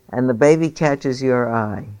here, and the baby catches your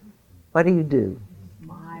eye. What do?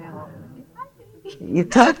 Smile. You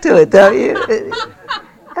talk to it, don't you?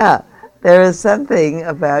 Yeah. There is something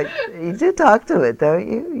about, you do talk to it, don't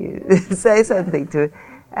you? You say something to it.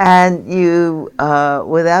 And you,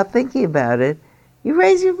 without thinking about it, you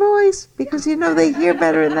raise your voice because you know they hear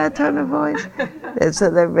better in that tone of voice. And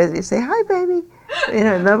so you say, hi, baby.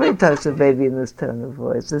 Nobody talks to a baby in this tone of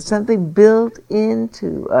voice. There's something built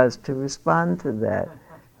into us to respond to that.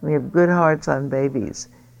 We have good hearts on babies.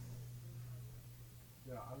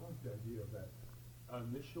 Yeah, I like the idea that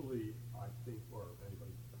initially, I think, or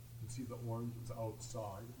anybody can see the orange is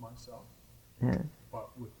outside of myself, Yeah. but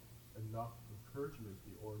with enough encouragement,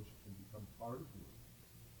 the orange can become part of me.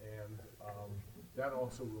 And that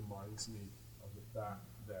also reminds me of the fact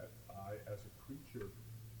that I, as a creature,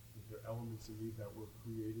 there are elements in me that were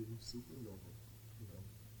created in supernova,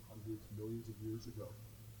 hundreds, millions of years ago,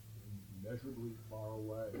 immeasurably far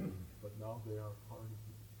away, but now they are part of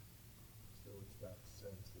me. So it's that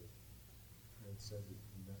sense of transcendent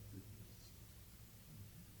connectedness,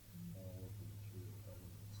 all of the material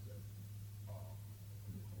elements that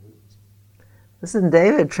compose. Listen,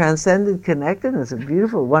 David, transcendent connectedness, a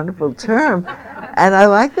beautiful, wonderful term. And I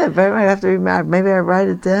like that very much. I have to remember, maybe I write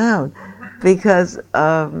it down. Because,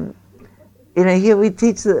 here we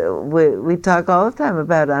teach, we talk all the time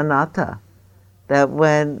about anatta.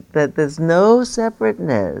 That there's no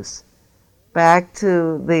separateness. Back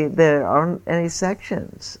to there aren't any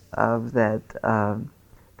sections of that.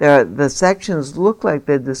 The sections look like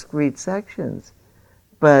they're discrete sections.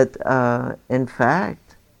 But in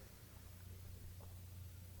fact,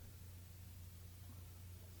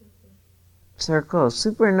 circle,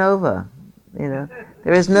 supernova,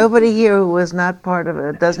 there is nobody here who was not part of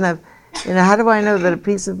it, doesn't have, how do I know that a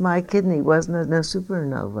piece of my kidney wasn't in a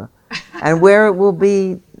supernova? And where it will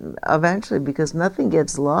be eventually, because nothing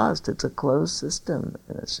gets lost, it's a closed system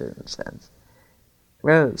in a certain sense.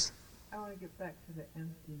 Rose. I want to get back to the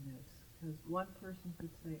emptiness, because one person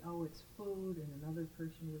could say, oh, it's food, and another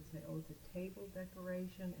person would say, oh, it's a table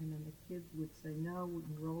decoration, and then the kids would say, no, we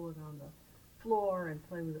can roll it on the floor and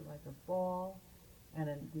play with it like a ball. And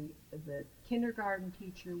then the kindergarten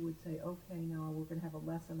teacher would say, okay, now we're going to have a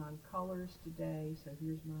lesson on colors today, so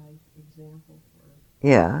here's my example for...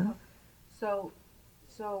 Yeah. So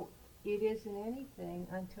it isn't anything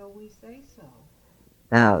until we say so.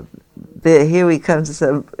 Now, here we come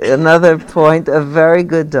to another point of very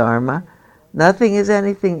good Dharma. Nothing is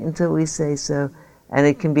anything until we say so, and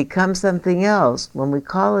it can become something else when we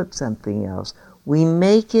call it something else. We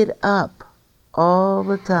make it up all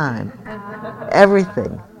the time.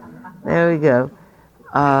 Everything. There we go.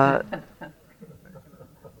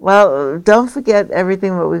 Well, don't forget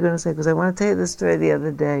everything what we're going to say, because I want to tell you this story the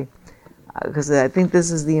other day, because I think this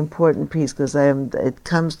is the important piece, because it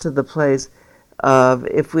comes to the place of,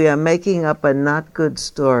 if we are making up a not good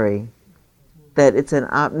story, that it's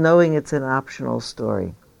knowing it's an optional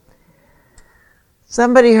story.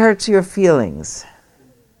 Somebody hurts your feelings.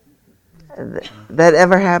 That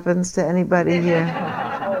ever happens to anybody here?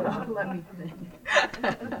 Let me think.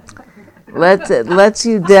 Lets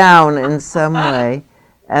you down in some way,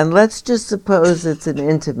 and let's just suppose it's an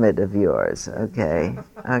intimate of yours. Okay,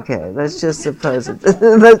 let's just suppose it.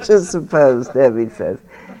 Let's just suppose, Debbie says,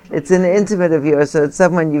 it's an intimate of yours, so it's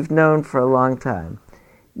someone you've known for a long time.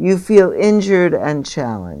 You feel injured and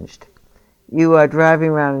challenged. You are driving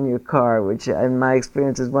around in your car, which in my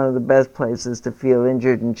experience is one of the best places to feel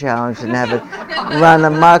injured and challenged and have it run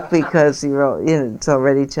amok, because it's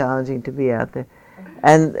already challenging to be out there.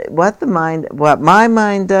 And what my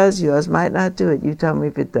mind does, yours might not do it, you tell me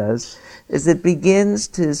if it does, is it begins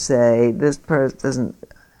to say, this person doesn't,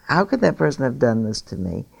 how could that person have done this to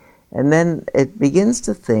me? And then it begins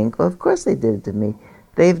to think, well, of course they did it to me.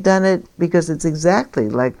 They've done it because it's exactly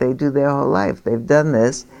like they do their whole life. They've done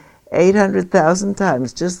this 800,000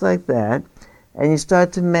 times, just like that, and you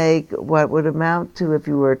start to make what would amount to, if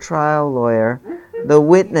you were a trial lawyer, the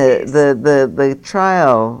witness, the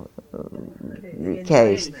trial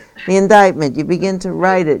case, the indictment. You begin to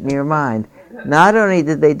write it in your mind. Not only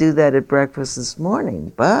did they do that at breakfast this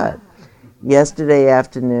morning, but yesterday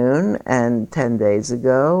afternoon, and 10 days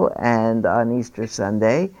ago, and on Easter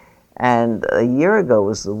Sunday, and a year ago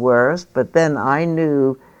was the worst, but then I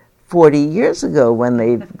knew 40 years ago when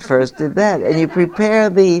they first did that. And you prepare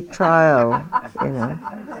the trial,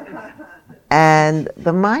 and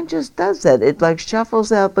the mind just does that. It like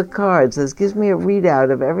shuffles out the cards. It gives me a readout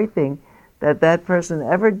of everything that person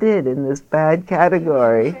ever did in this bad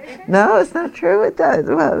category. No, it's not true. It does.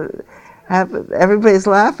 Well, everybody's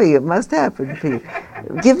laughing. It must happen to you.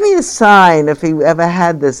 Give me a sign if you ever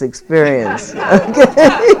had this experience.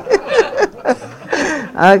 Okay.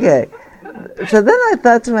 Okay. So then I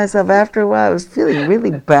thought to myself, after a while, I was feeling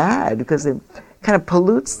really bad because it kind of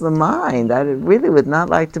pollutes the mind. I really would not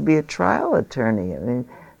like to be a trial attorney. I mean,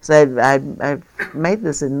 so I'd made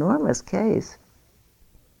this enormous case.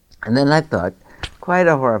 And then I thought, quite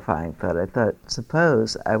a horrifying thought, I thought,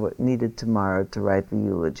 suppose I needed tomorrow to write the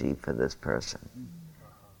eulogy for this person.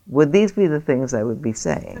 Would these be the things I would be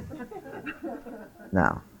saying?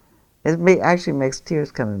 No. It actually makes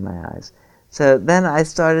tears come in my eyes. So then I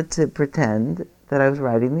started to pretend that I was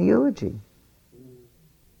writing the eulogy.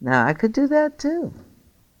 Now, I could do that too.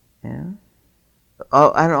 Yeah.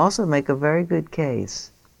 Oh, and also make a very good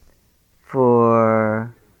case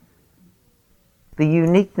for the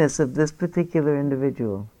uniqueness of this particular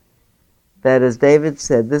individual. That, as David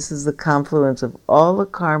said, this is the confluence of all the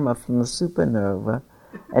karma from the supernova,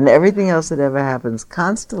 and everything else that ever happens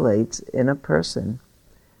constellates in a person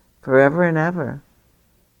forever and ever.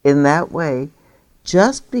 In that way,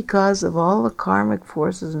 just because of all the karmic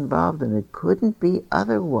forces involved, and it couldn't be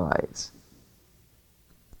otherwise.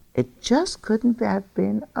 It just couldn't have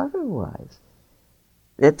been otherwise.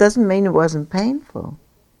 That doesn't mean it wasn't painful.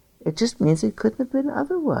 It just means it couldn't have been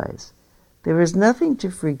otherwise. There is nothing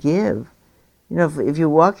to forgive. You know, if you're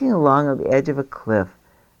walking along on the edge of a cliff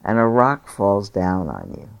and a rock falls down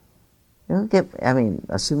on you, you don't get, I mean,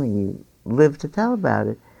 assuming you live to tell about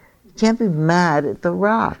it, you can't be mad at the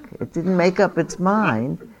rock. It didn't make up its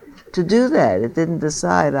mind to do that. It didn't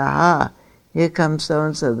decide, aha, here comes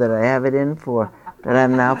so-and-so that I have it in for, that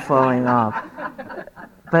I'm now falling off.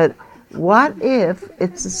 But what if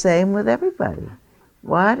it's the same with everybody?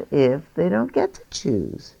 What if they don't get to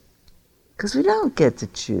choose? Because we don't get to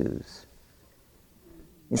choose.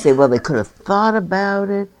 You say, well, they could have thought about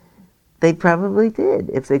it. They probably did.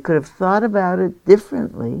 If they could have thought about it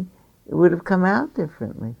differently, it would have come out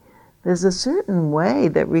differently. There's a certain way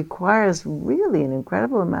that requires really an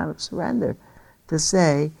incredible amount of surrender to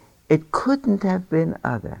say, it couldn't have been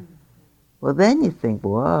other. Well, then you think,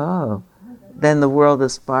 whoa, then the world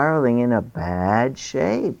is spiraling in a bad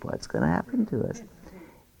shape. What's going to happen to us?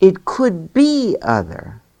 It could be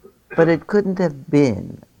other, but it couldn't have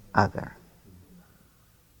been other.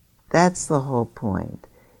 That's the whole point.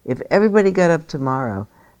 If everybody got up tomorrow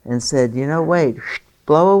and said, you know, wait,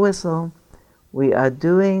 blow a whistle, we are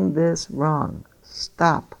doing this wrong.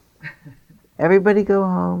 Stop. Everybody go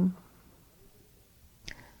home.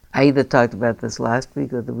 I either talked about this last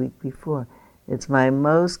week or the week before. It's my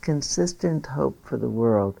most consistent hope for the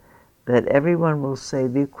world that everyone will say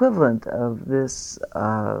the equivalent of this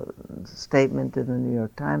statement in the New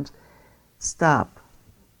York Times. Stop.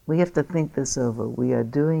 We have to think this over. We are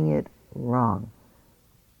doing it wrong.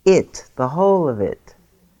 It, the whole of it,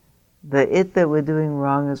 the it that we're doing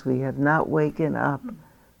wrong is we have not waken up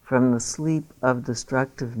from the sleep of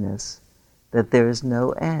destructiveness, that there is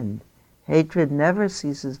no end. Hatred never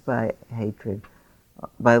ceases by hatred.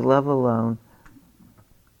 By love alone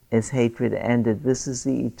is hatred ended. This is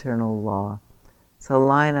the eternal law. It's a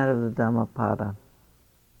line out of the Dhammapada.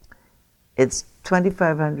 It's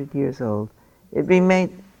 2,500 years old. It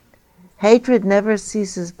remained. Hatred never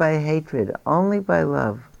ceases by hatred. Only by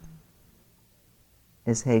love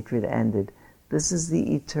is hatred ended. This is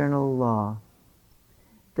the eternal law.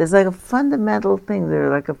 There's like a fundamental thing. There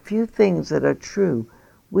are like a few things that are true.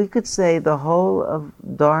 We could say the whole of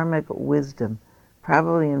Dharmic wisdom,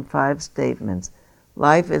 probably in 5 statements.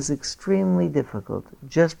 Life is extremely difficult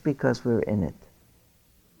just because we're in it.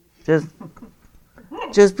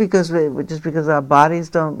 Just because our bodies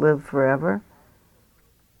don't live forever.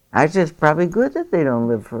 Actually, it's probably good that they don't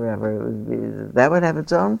live forever. That would have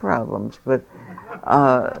its own problems. But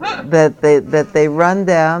that they run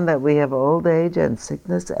down, that we have old age and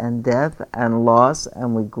sickness and death and loss,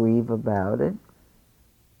 and we grieve about it.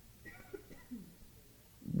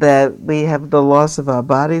 That we have the loss of our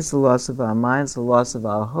bodies, the loss of our minds, the loss of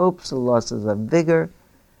our hopes, the loss of our vigor.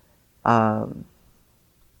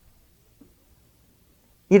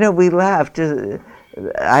 You know, we laugh.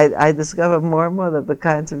 I discover more and more that the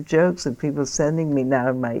kinds of jokes that people are sending me now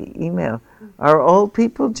in my email are old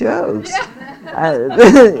people jokes.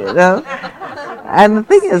 You know? And the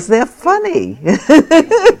thing is, they're funny.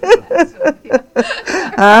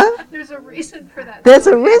 Huh? There's a reason for that. There's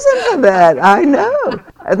a reason for that, I know.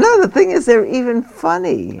 No, the thing is, they're even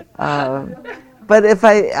funny. But if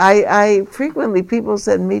I frequently, people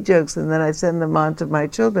send me jokes and then I send them on to my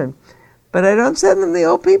children. But I don't send them the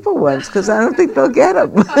old people ones because I don't think they'll get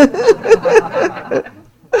them.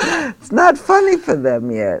 It's not funny for them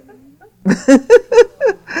yet.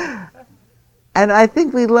 And I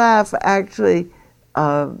think we laugh actually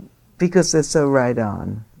because they're so right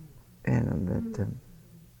on. You know, that,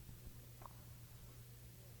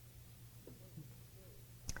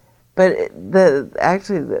 but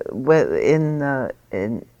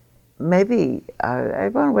in maybe I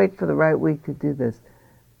want to wait for the right week to do this.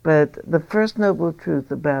 But the first noble truth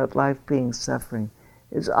about life being suffering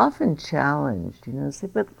is often challenged. You know, say,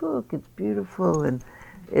 but look, it's beautiful and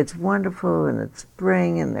it's wonderful and it's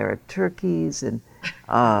spring and there are turkeys and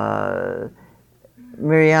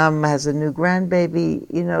Miriam has a new grandbaby.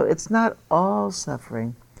 You know, it's not all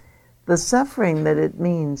suffering. The suffering that it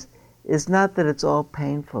means is not that it's all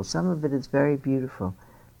painful. Some of it is very beautiful.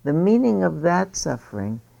 The meaning of that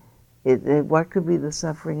suffering, what could be the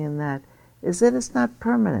suffering in that, is that it's not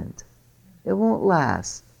permanent. It won't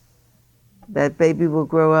last. That baby will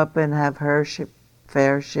grow up and have her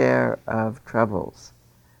fair share of troubles.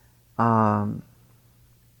 And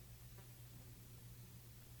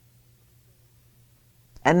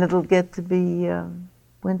it'll get to be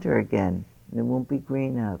winter again. And it won't be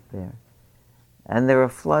green out there. And there are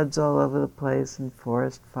floods all over the place and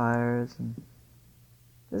forest fires. And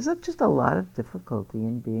there's just a lot of difficulty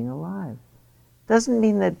in being alive. Doesn't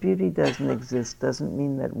mean that beauty doesn't exist, doesn't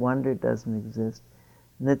mean that wonder doesn't exist,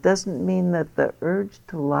 and it doesn't mean that the urge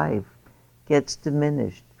to life gets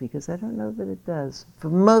diminished, because I don't know that it does. For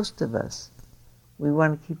most of us, we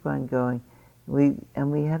want to keep on going,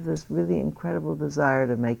 and we have this really incredible desire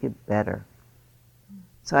to make it better.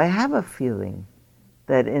 So I have a feeling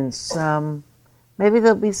that maybe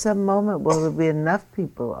there'll be some moment where there'll be enough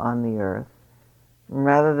people on the earth.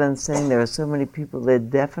 Rather than saying there are so many people, they're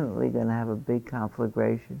definitely going to have a big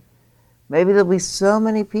conflagration. Maybe there'll be so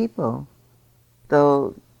many people,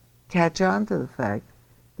 they'll catch on to the fact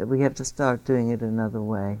that we have to start doing it another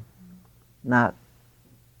way. Not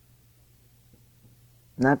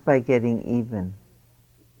by getting even.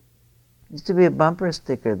 There used to be a bumper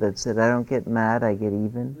sticker that said, I don't get mad, I get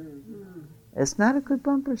even. It's not a good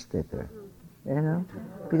bumper sticker, you know,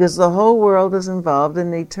 because the whole world is involved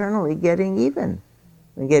in eternally getting even.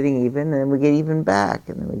 We're getting even, and then we get even back,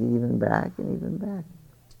 and then we get even back, and even back.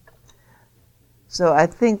 So I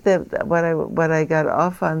think that what I got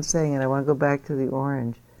off on saying, and I want to go back to the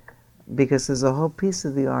orange, because there's a whole piece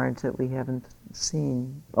of the orange that we haven't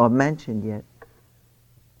seen or mentioned yet.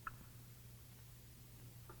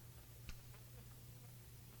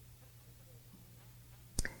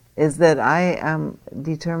 Is that I am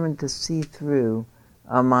determined to see through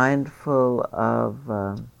a mind full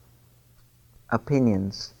of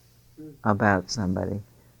opinions about somebody.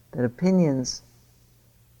 That opinions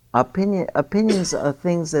are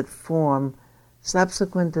things that form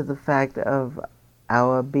subsequent to the fact of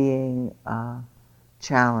our being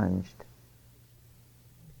challenged.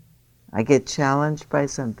 I get challenged by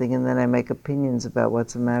something and then I make opinions about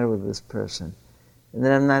what's the matter with this person. And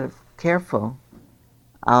then I'm not careful,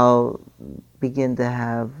 I'll begin to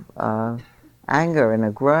have anger and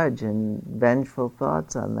a grudge and vengeful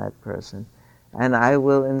thoughts on that person. And I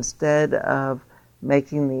will, instead of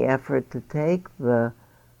making the effort to take the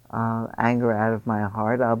anger out of my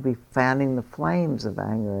heart, I'll be fanning the flames of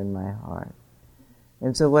anger in my heart.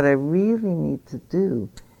 And so what I really need to do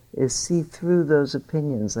is see through those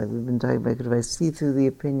opinions, like we've been talking about. Could I see through the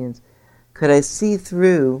opinions? Could I see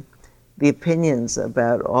through the opinions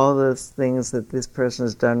about all those things that this person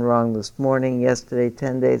has done wrong this morning, yesterday,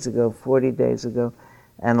 10 days ago, 40 days ago,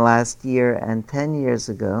 and last year, and 10 years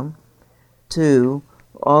ago, to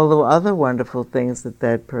all the other wonderful things that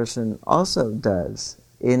that person also does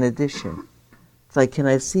in addition? It's like, can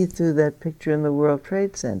I see through that picture in the World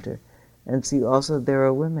Trade Center and see also there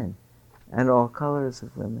are women and all colors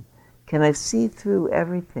of women? Can I see through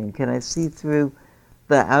everything? Can I see through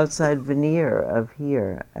the outside veneer of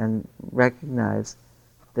here and recognize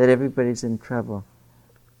that everybody's in trouble?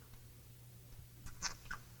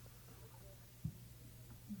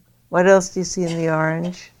 What else do you see in the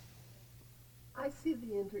orange? I see the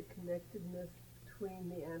interconnectedness between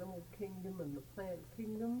the animal kingdom and the plant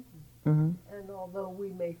kingdom. Mm-hmm. And although we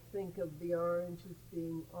may think of the orange as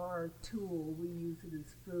being our tool, we use it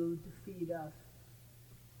as food to feed us.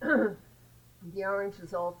 The orange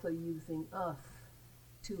is also using us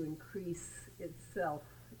to increase itself.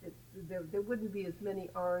 There wouldn't be as many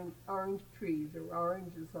orange trees or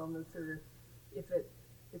oranges on this earth if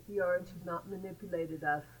the orange had not manipulated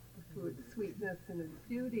us through its sweetness and its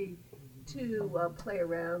beauty to play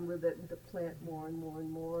around with it and to plant more and more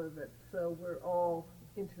and more of it. So we're all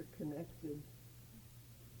interconnected.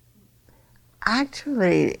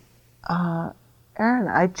 Actually, Aaron,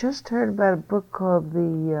 I just heard about a book called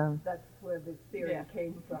the. That's where the theory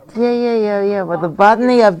came from. Yeah. Well, the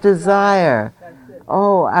Botany of Desire. That's it.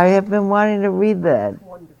 Oh, I have been wanting to read that.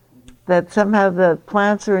 Wonderful. That somehow the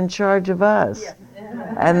plants are in charge of us, Yeah.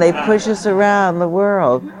 and they push us around the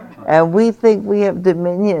world, and we think we have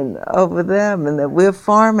dominion over them, and that we're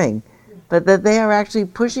farming, but that they are actually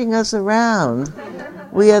pushing us around.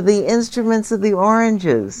 We are the instruments of the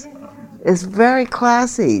oranges. It's very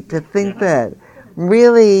classy to think that.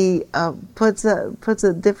 Really puts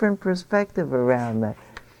a different perspective around that.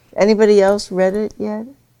 Anybody else read it yet?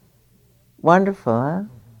 Wonderful,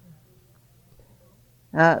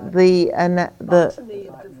 huh? The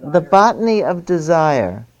Botany of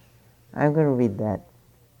Desire. I'm going to read that.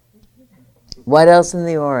 What else in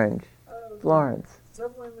the orange? Florence.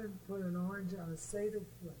 Some women put an orange on a Seder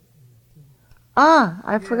plate.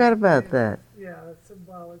 I forgot about that. Yeah, it's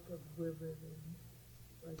symbolic of women, and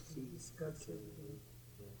like we discussed it.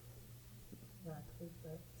 I think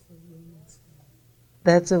that's a women's thing.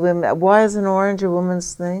 That's a women. Why is an orange a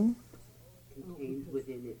woman's thing? Contained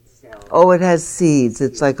within itself. Oh, it has seeds.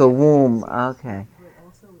 It's like a womb. Okay. But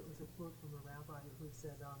also, it was a quote from a rabbi who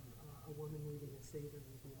said, a woman reading a Seder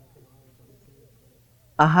would be like an orange on a Seder plate.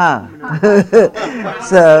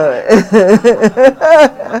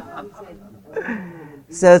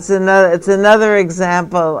 So it's another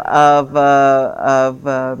example of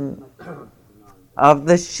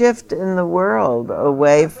the shift in the world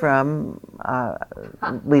away from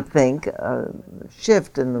we think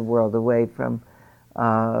shift in the world away from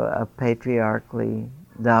patriarchally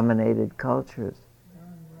dominated cultures.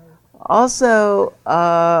 Also,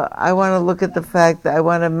 I want to look at the fact that I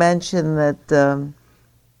want to mention that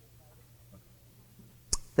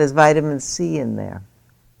there's vitamin C in there.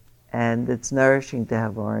 And it's nourishing to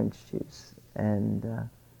have orange juice. And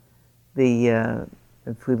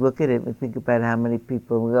if we look at it, we think about how many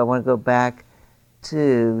people. I want to go back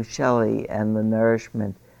to Shelley and the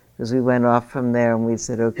nourishment, because we went off from there and we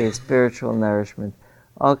said, okay, spiritual nourishment.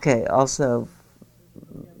 Okay, also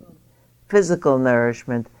physical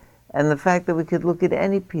nourishment, and the fact that we could look at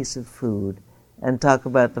any piece of food and talk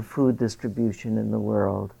about the food distribution in the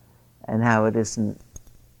world and how it isn't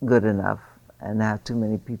good enough, and how too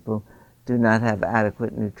many people do not have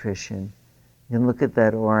adequate nutrition. You can look at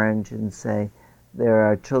that orange and say, there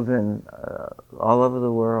are children all over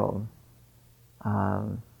the world.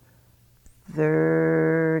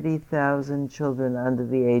 30,000 children under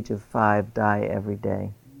the age of 5 die every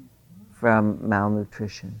day from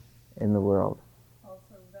malnutrition in the world.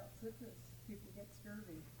 Also, without citrus, people get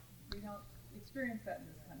scurvy. We don't experience that in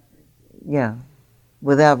this country. Yeah.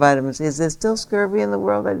 Without vitamin C. Is there still scurvy in the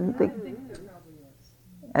world? I didn't think.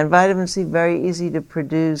 And vitamin C, very easy to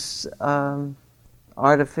produce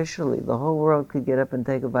artificially. The whole world could get up and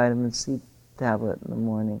take a vitamin C tablet in the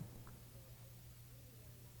morning.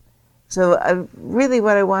 So really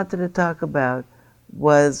what I wanted to talk about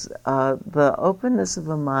was the openness of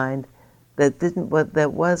a mind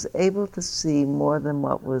that was able to see more than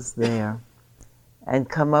what was there and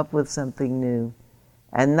come up with something new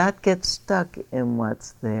and not get stuck in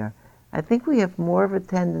what's there. I think we have more of a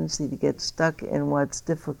tendency to get stuck in what's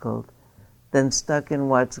difficult than stuck in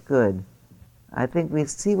what's good. I think we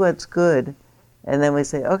see what's good, and then we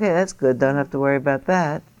say, okay, that's good, don't have to worry about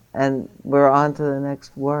that, and we're on to the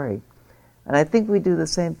next worry. And I think we do the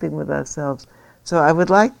same thing with ourselves. So I would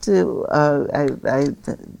like to,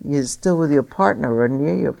 you're still with your partner or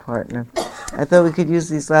near your partner. I thought we could use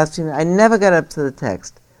these last few minutes. I never got up to the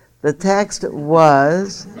text. The text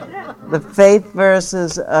was the faith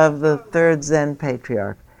verses of the third Zen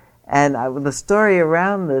patriarch. And the story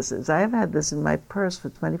around this is I have had this in my purse for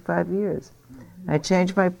 25 years. I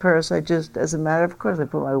changed my purse. I just, as a matter of course, I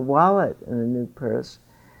put my wallet in a new purse.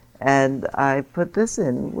 And I put this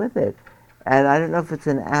in with it. And I don't know if it's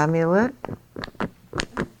an amulet,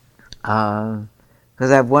 because I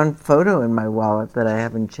have one photo in my wallet that I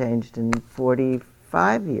haven't changed in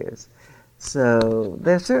 45 years. So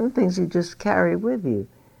there are certain things you just carry with you.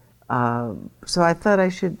 So I thought I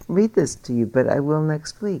should read this to you, but I will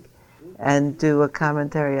next week, and do a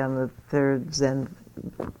commentary on the third Zen,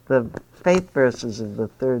 the faith verses of the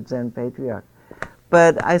third Zen patriarch.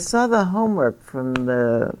 But I saw the homework from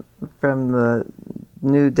the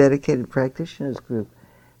new dedicated practitioners group,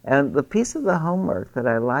 and the piece of the homework that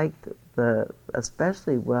I liked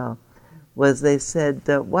especially well was they said,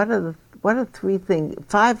 what are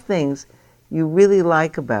 5 things you really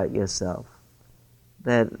like about yourself?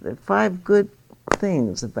 That 5 good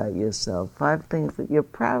things about yourself, 5 things that you're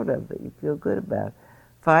proud of, that you feel good about,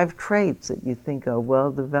 5 traits that you think are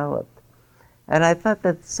well developed. And I thought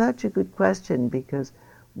that's such a good question, because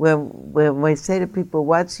when we say to people,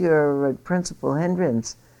 what's your principal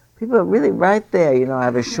hindrance? People are really right there. I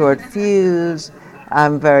have a short fuse,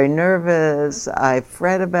 I'm very nervous, I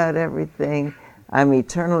fret about everything, I'm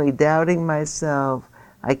eternally doubting myself,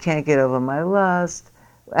 I can't get over my lust.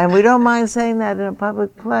 And we don't mind saying that in a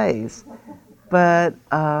public place. But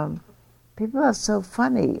people are so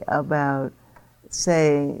funny about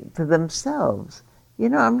saying to themselves,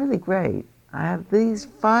 I'm really great. I have these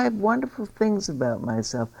 5 wonderful things about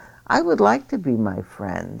myself. I would like to be my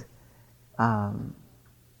friend.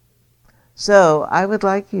 So I would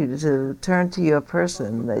like you to turn to your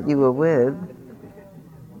person that you were with.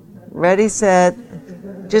 Ready, set.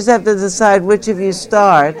 Just have to decide which of you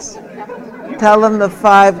starts. Tell them the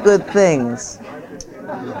 5 good things.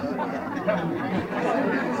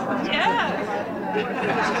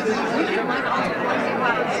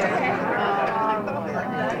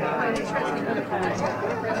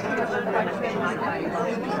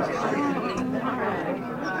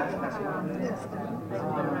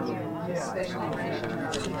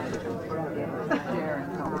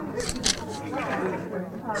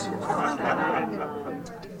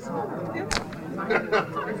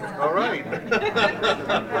 All right.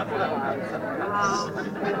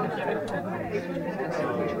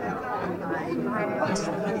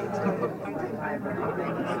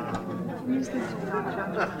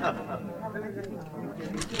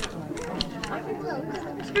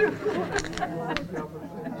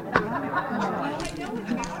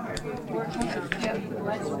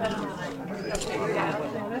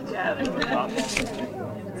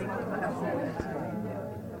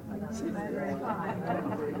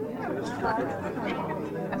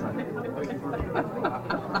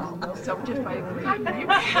 So just by you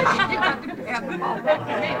got to add them all back.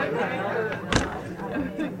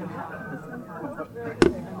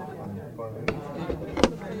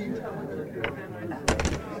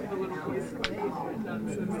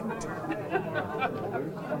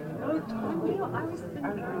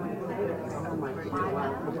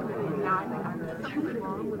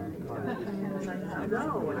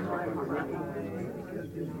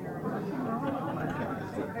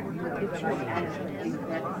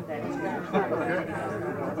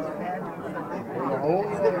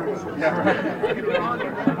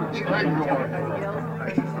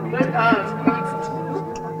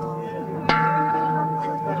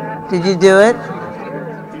 Did you do it?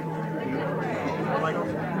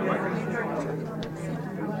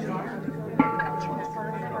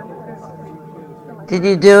 Did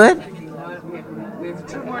you do it? We have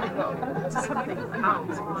 2 more to go. Something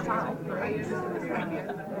counts.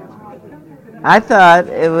 I thought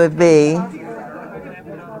it would be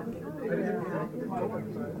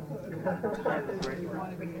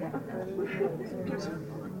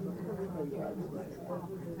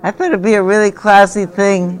a really classy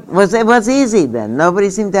thing. It was easy then. Nobody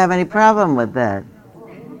seemed to have any problem with that.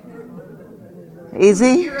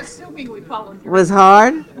 Easy? You're assuming we followed your Was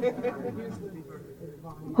hard?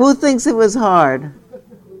 Who thinks it was hard?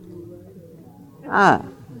 All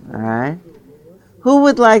right. Who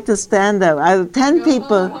would like to stand up? 10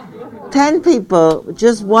 people,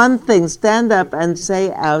 just one thing. Stand up and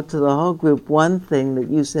say out to the whole group one thing that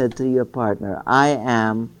you said to your partner. I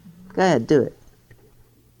am. Go ahead, do it.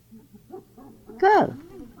 Go.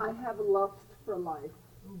 I have a lust for life.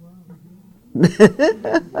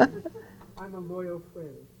 I'm a loyal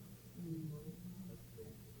friend.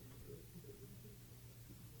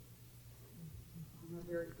 I'm a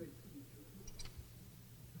very good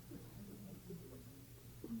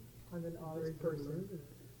I'm an honest person.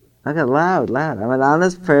 Okay, loud. I'm an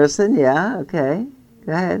honest person. Yeah, okay.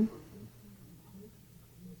 Go ahead.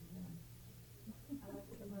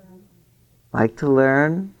 Like to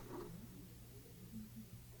learn.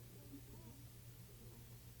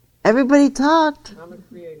 Everybody talked. I'm a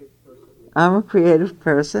creative person. I'm a creative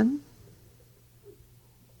person.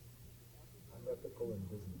 I'm ethical in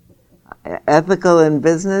business. Ethical in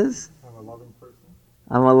business. I'm a loving person.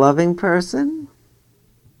 I'm a loving person.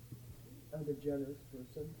 I'm a generous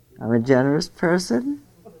person. I'm a generous person.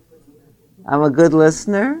 I'm a good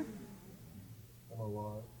listener. I'm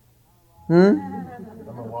alive.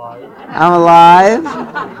 I'm alive. I'm alive.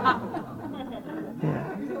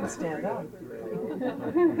 Stand up.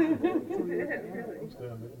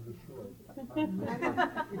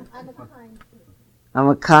 I'm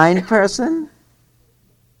a kind person.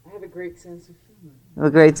 I have a great sense of humor. I have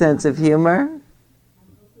a great sense of humor.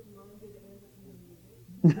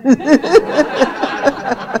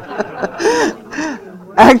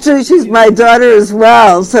 Actually, she's my daughter as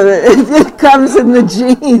well, so it comes in the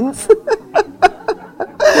genes.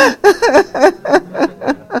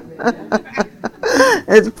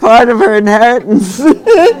 It's part of her inheritance.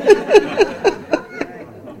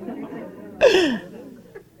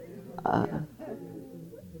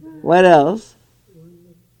 What else?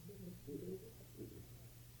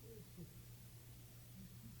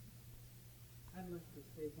 I'd like to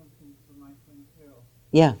say something for my friend Carol.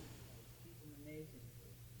 Yeah.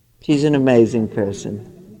 She's an amazing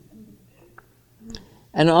person.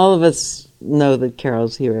 And all of us know that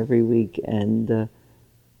Carol's here every week, and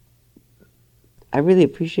I really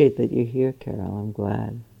appreciate that you're here, Carol. I'm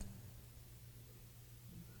glad.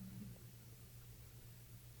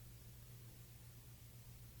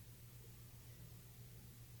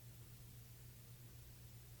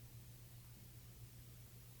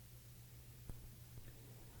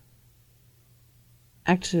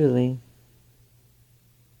 Actually,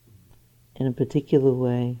 in a particular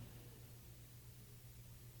way,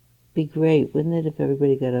 be great, wouldn't it, if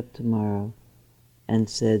everybody got up tomorrow and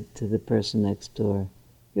said to the person next door,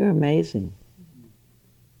 "You're amazing.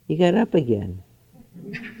 You got up again.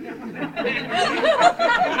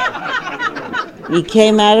 You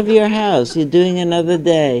came out of your house. You're doing another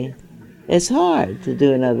day." It's hard to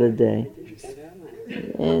do another day.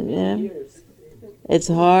 And, it's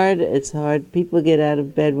hard. People get out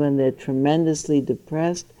of bed when they're tremendously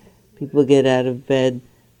depressed. People get out of bed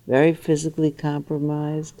very physically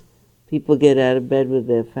compromised. People get out of bed with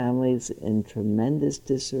their families in tremendous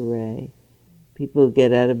disarray. People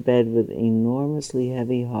get out of bed with enormously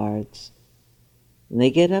heavy hearts. And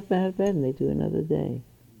they get up out of bed and they do another day.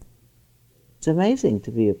 It's amazing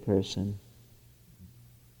to be a person.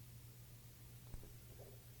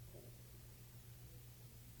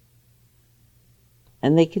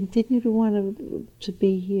 And they continue to want to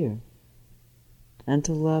be here and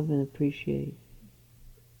to love and appreciate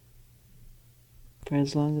for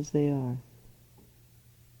as long as they are.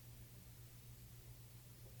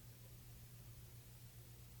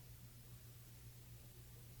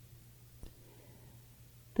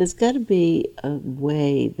 There's got to be a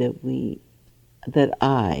way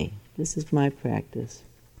this is my practice,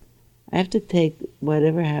 I have to take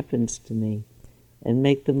whatever happens to me and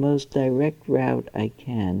make the most direct route I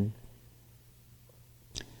can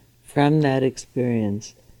from that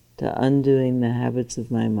experience to undoing the habits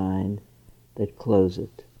of my mind that close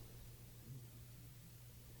it.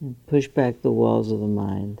 And push back the walls of the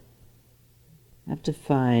mind. I have to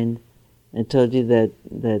find, I told you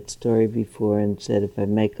that story before and said if I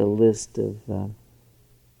make a list of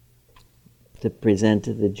to present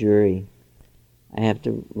to the jury, I have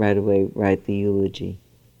to right away write the eulogy.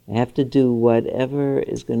 I have to do whatever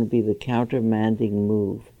is going to be the countermanding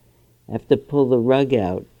move. I have to pull the rug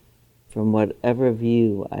out from whatever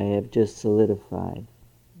view I have just solidified.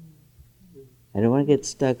 I don't want to get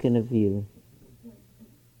stuck in a view.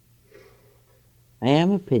 I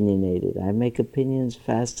am opinionated. I make opinions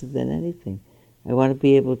faster than anything. I want to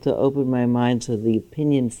be able to open my mind so the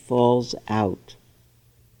opinion falls out.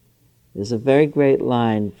 There's a very great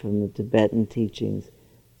line from the Tibetan teachings.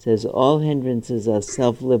 It says, all hindrances are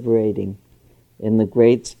self-liberating in the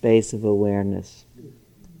great space of awareness.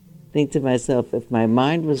 Think to myself, if my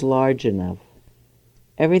mind was large enough,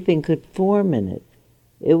 everything could form in it.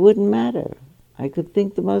 It wouldn't matter. I could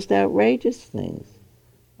think the most outrageous things.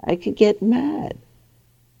 I could get mad.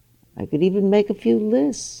 I could even make a few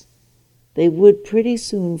lists. They would pretty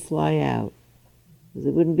soon fly out.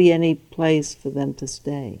 There wouldn't be any place for them to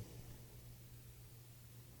stay.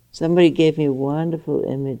 Somebody gave me a wonderful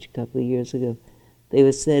image a couple of years ago. They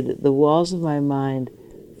said, the walls of my mind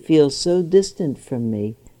feel so distant from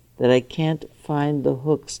me that I can't find the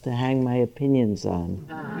hooks to hang my opinions on.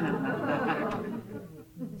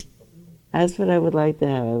 That's what I would like to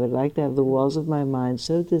have. I would like to have the walls of my mind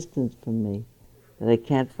so distant from me that I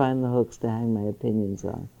can't find the hooks to hang my opinions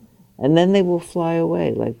on. And then they will fly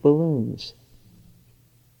away like balloons.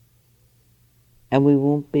 And we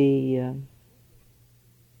won't be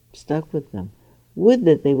stuck with them. Would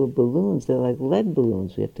that they were balloons. They're like lead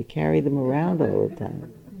balloons. We have to carry them around all the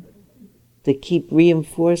time to keep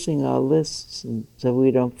reinforcing our lists and so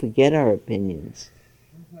we don't forget our opinions.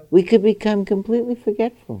 We could become completely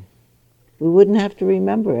forgetful. We wouldn't have to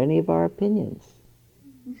remember any of our opinions.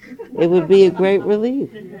 It would be a great relief.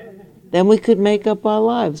 Then we could make up our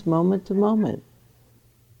lives moment to moment.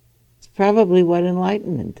 It's probably what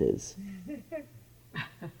enlightenment is.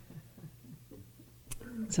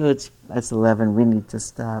 So it's 11, we need to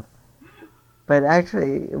stop. But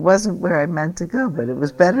actually, it wasn't where I meant to go, but it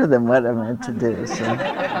was better than what I meant to do. So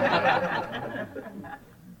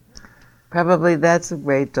probably that's a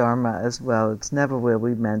great dharma as well. It's never where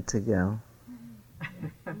we meant to go.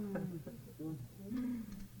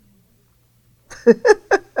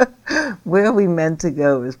 Where we meant to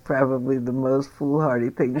go is probably the most foolhardy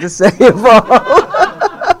thing to say of all.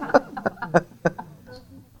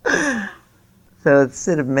 So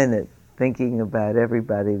sit a minute thinking about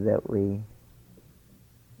everybody that we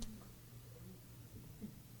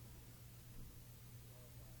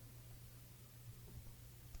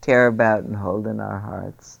care about and hold in our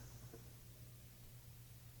hearts.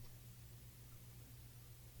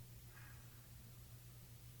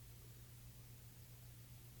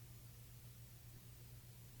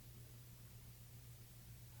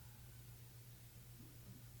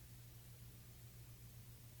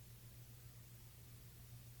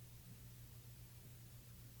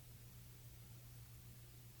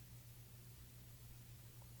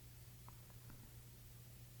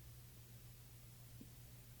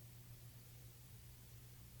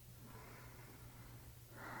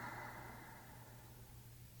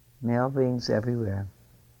 Male beings everywhere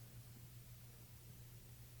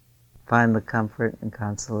find the comfort and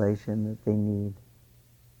consolation that they need.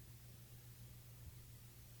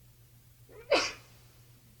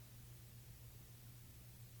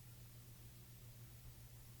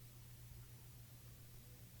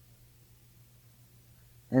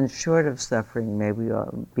 And short of suffering, may we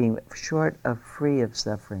all be short of free of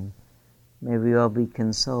suffering, may we all be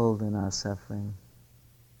consoled in our suffering.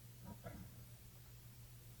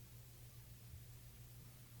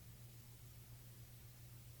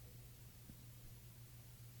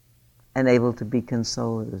 And able to be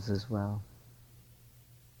consolers as well.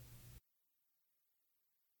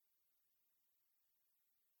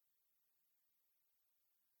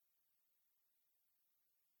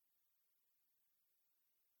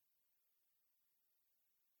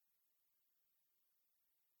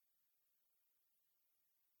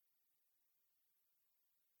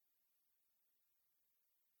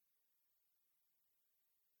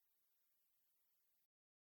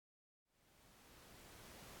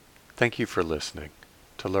 Thank you for listening.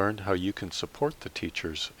 To learn how you can support the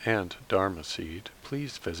teachers and Dharma Seed,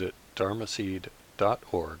 please visit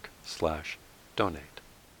dharmaseed.org/donate.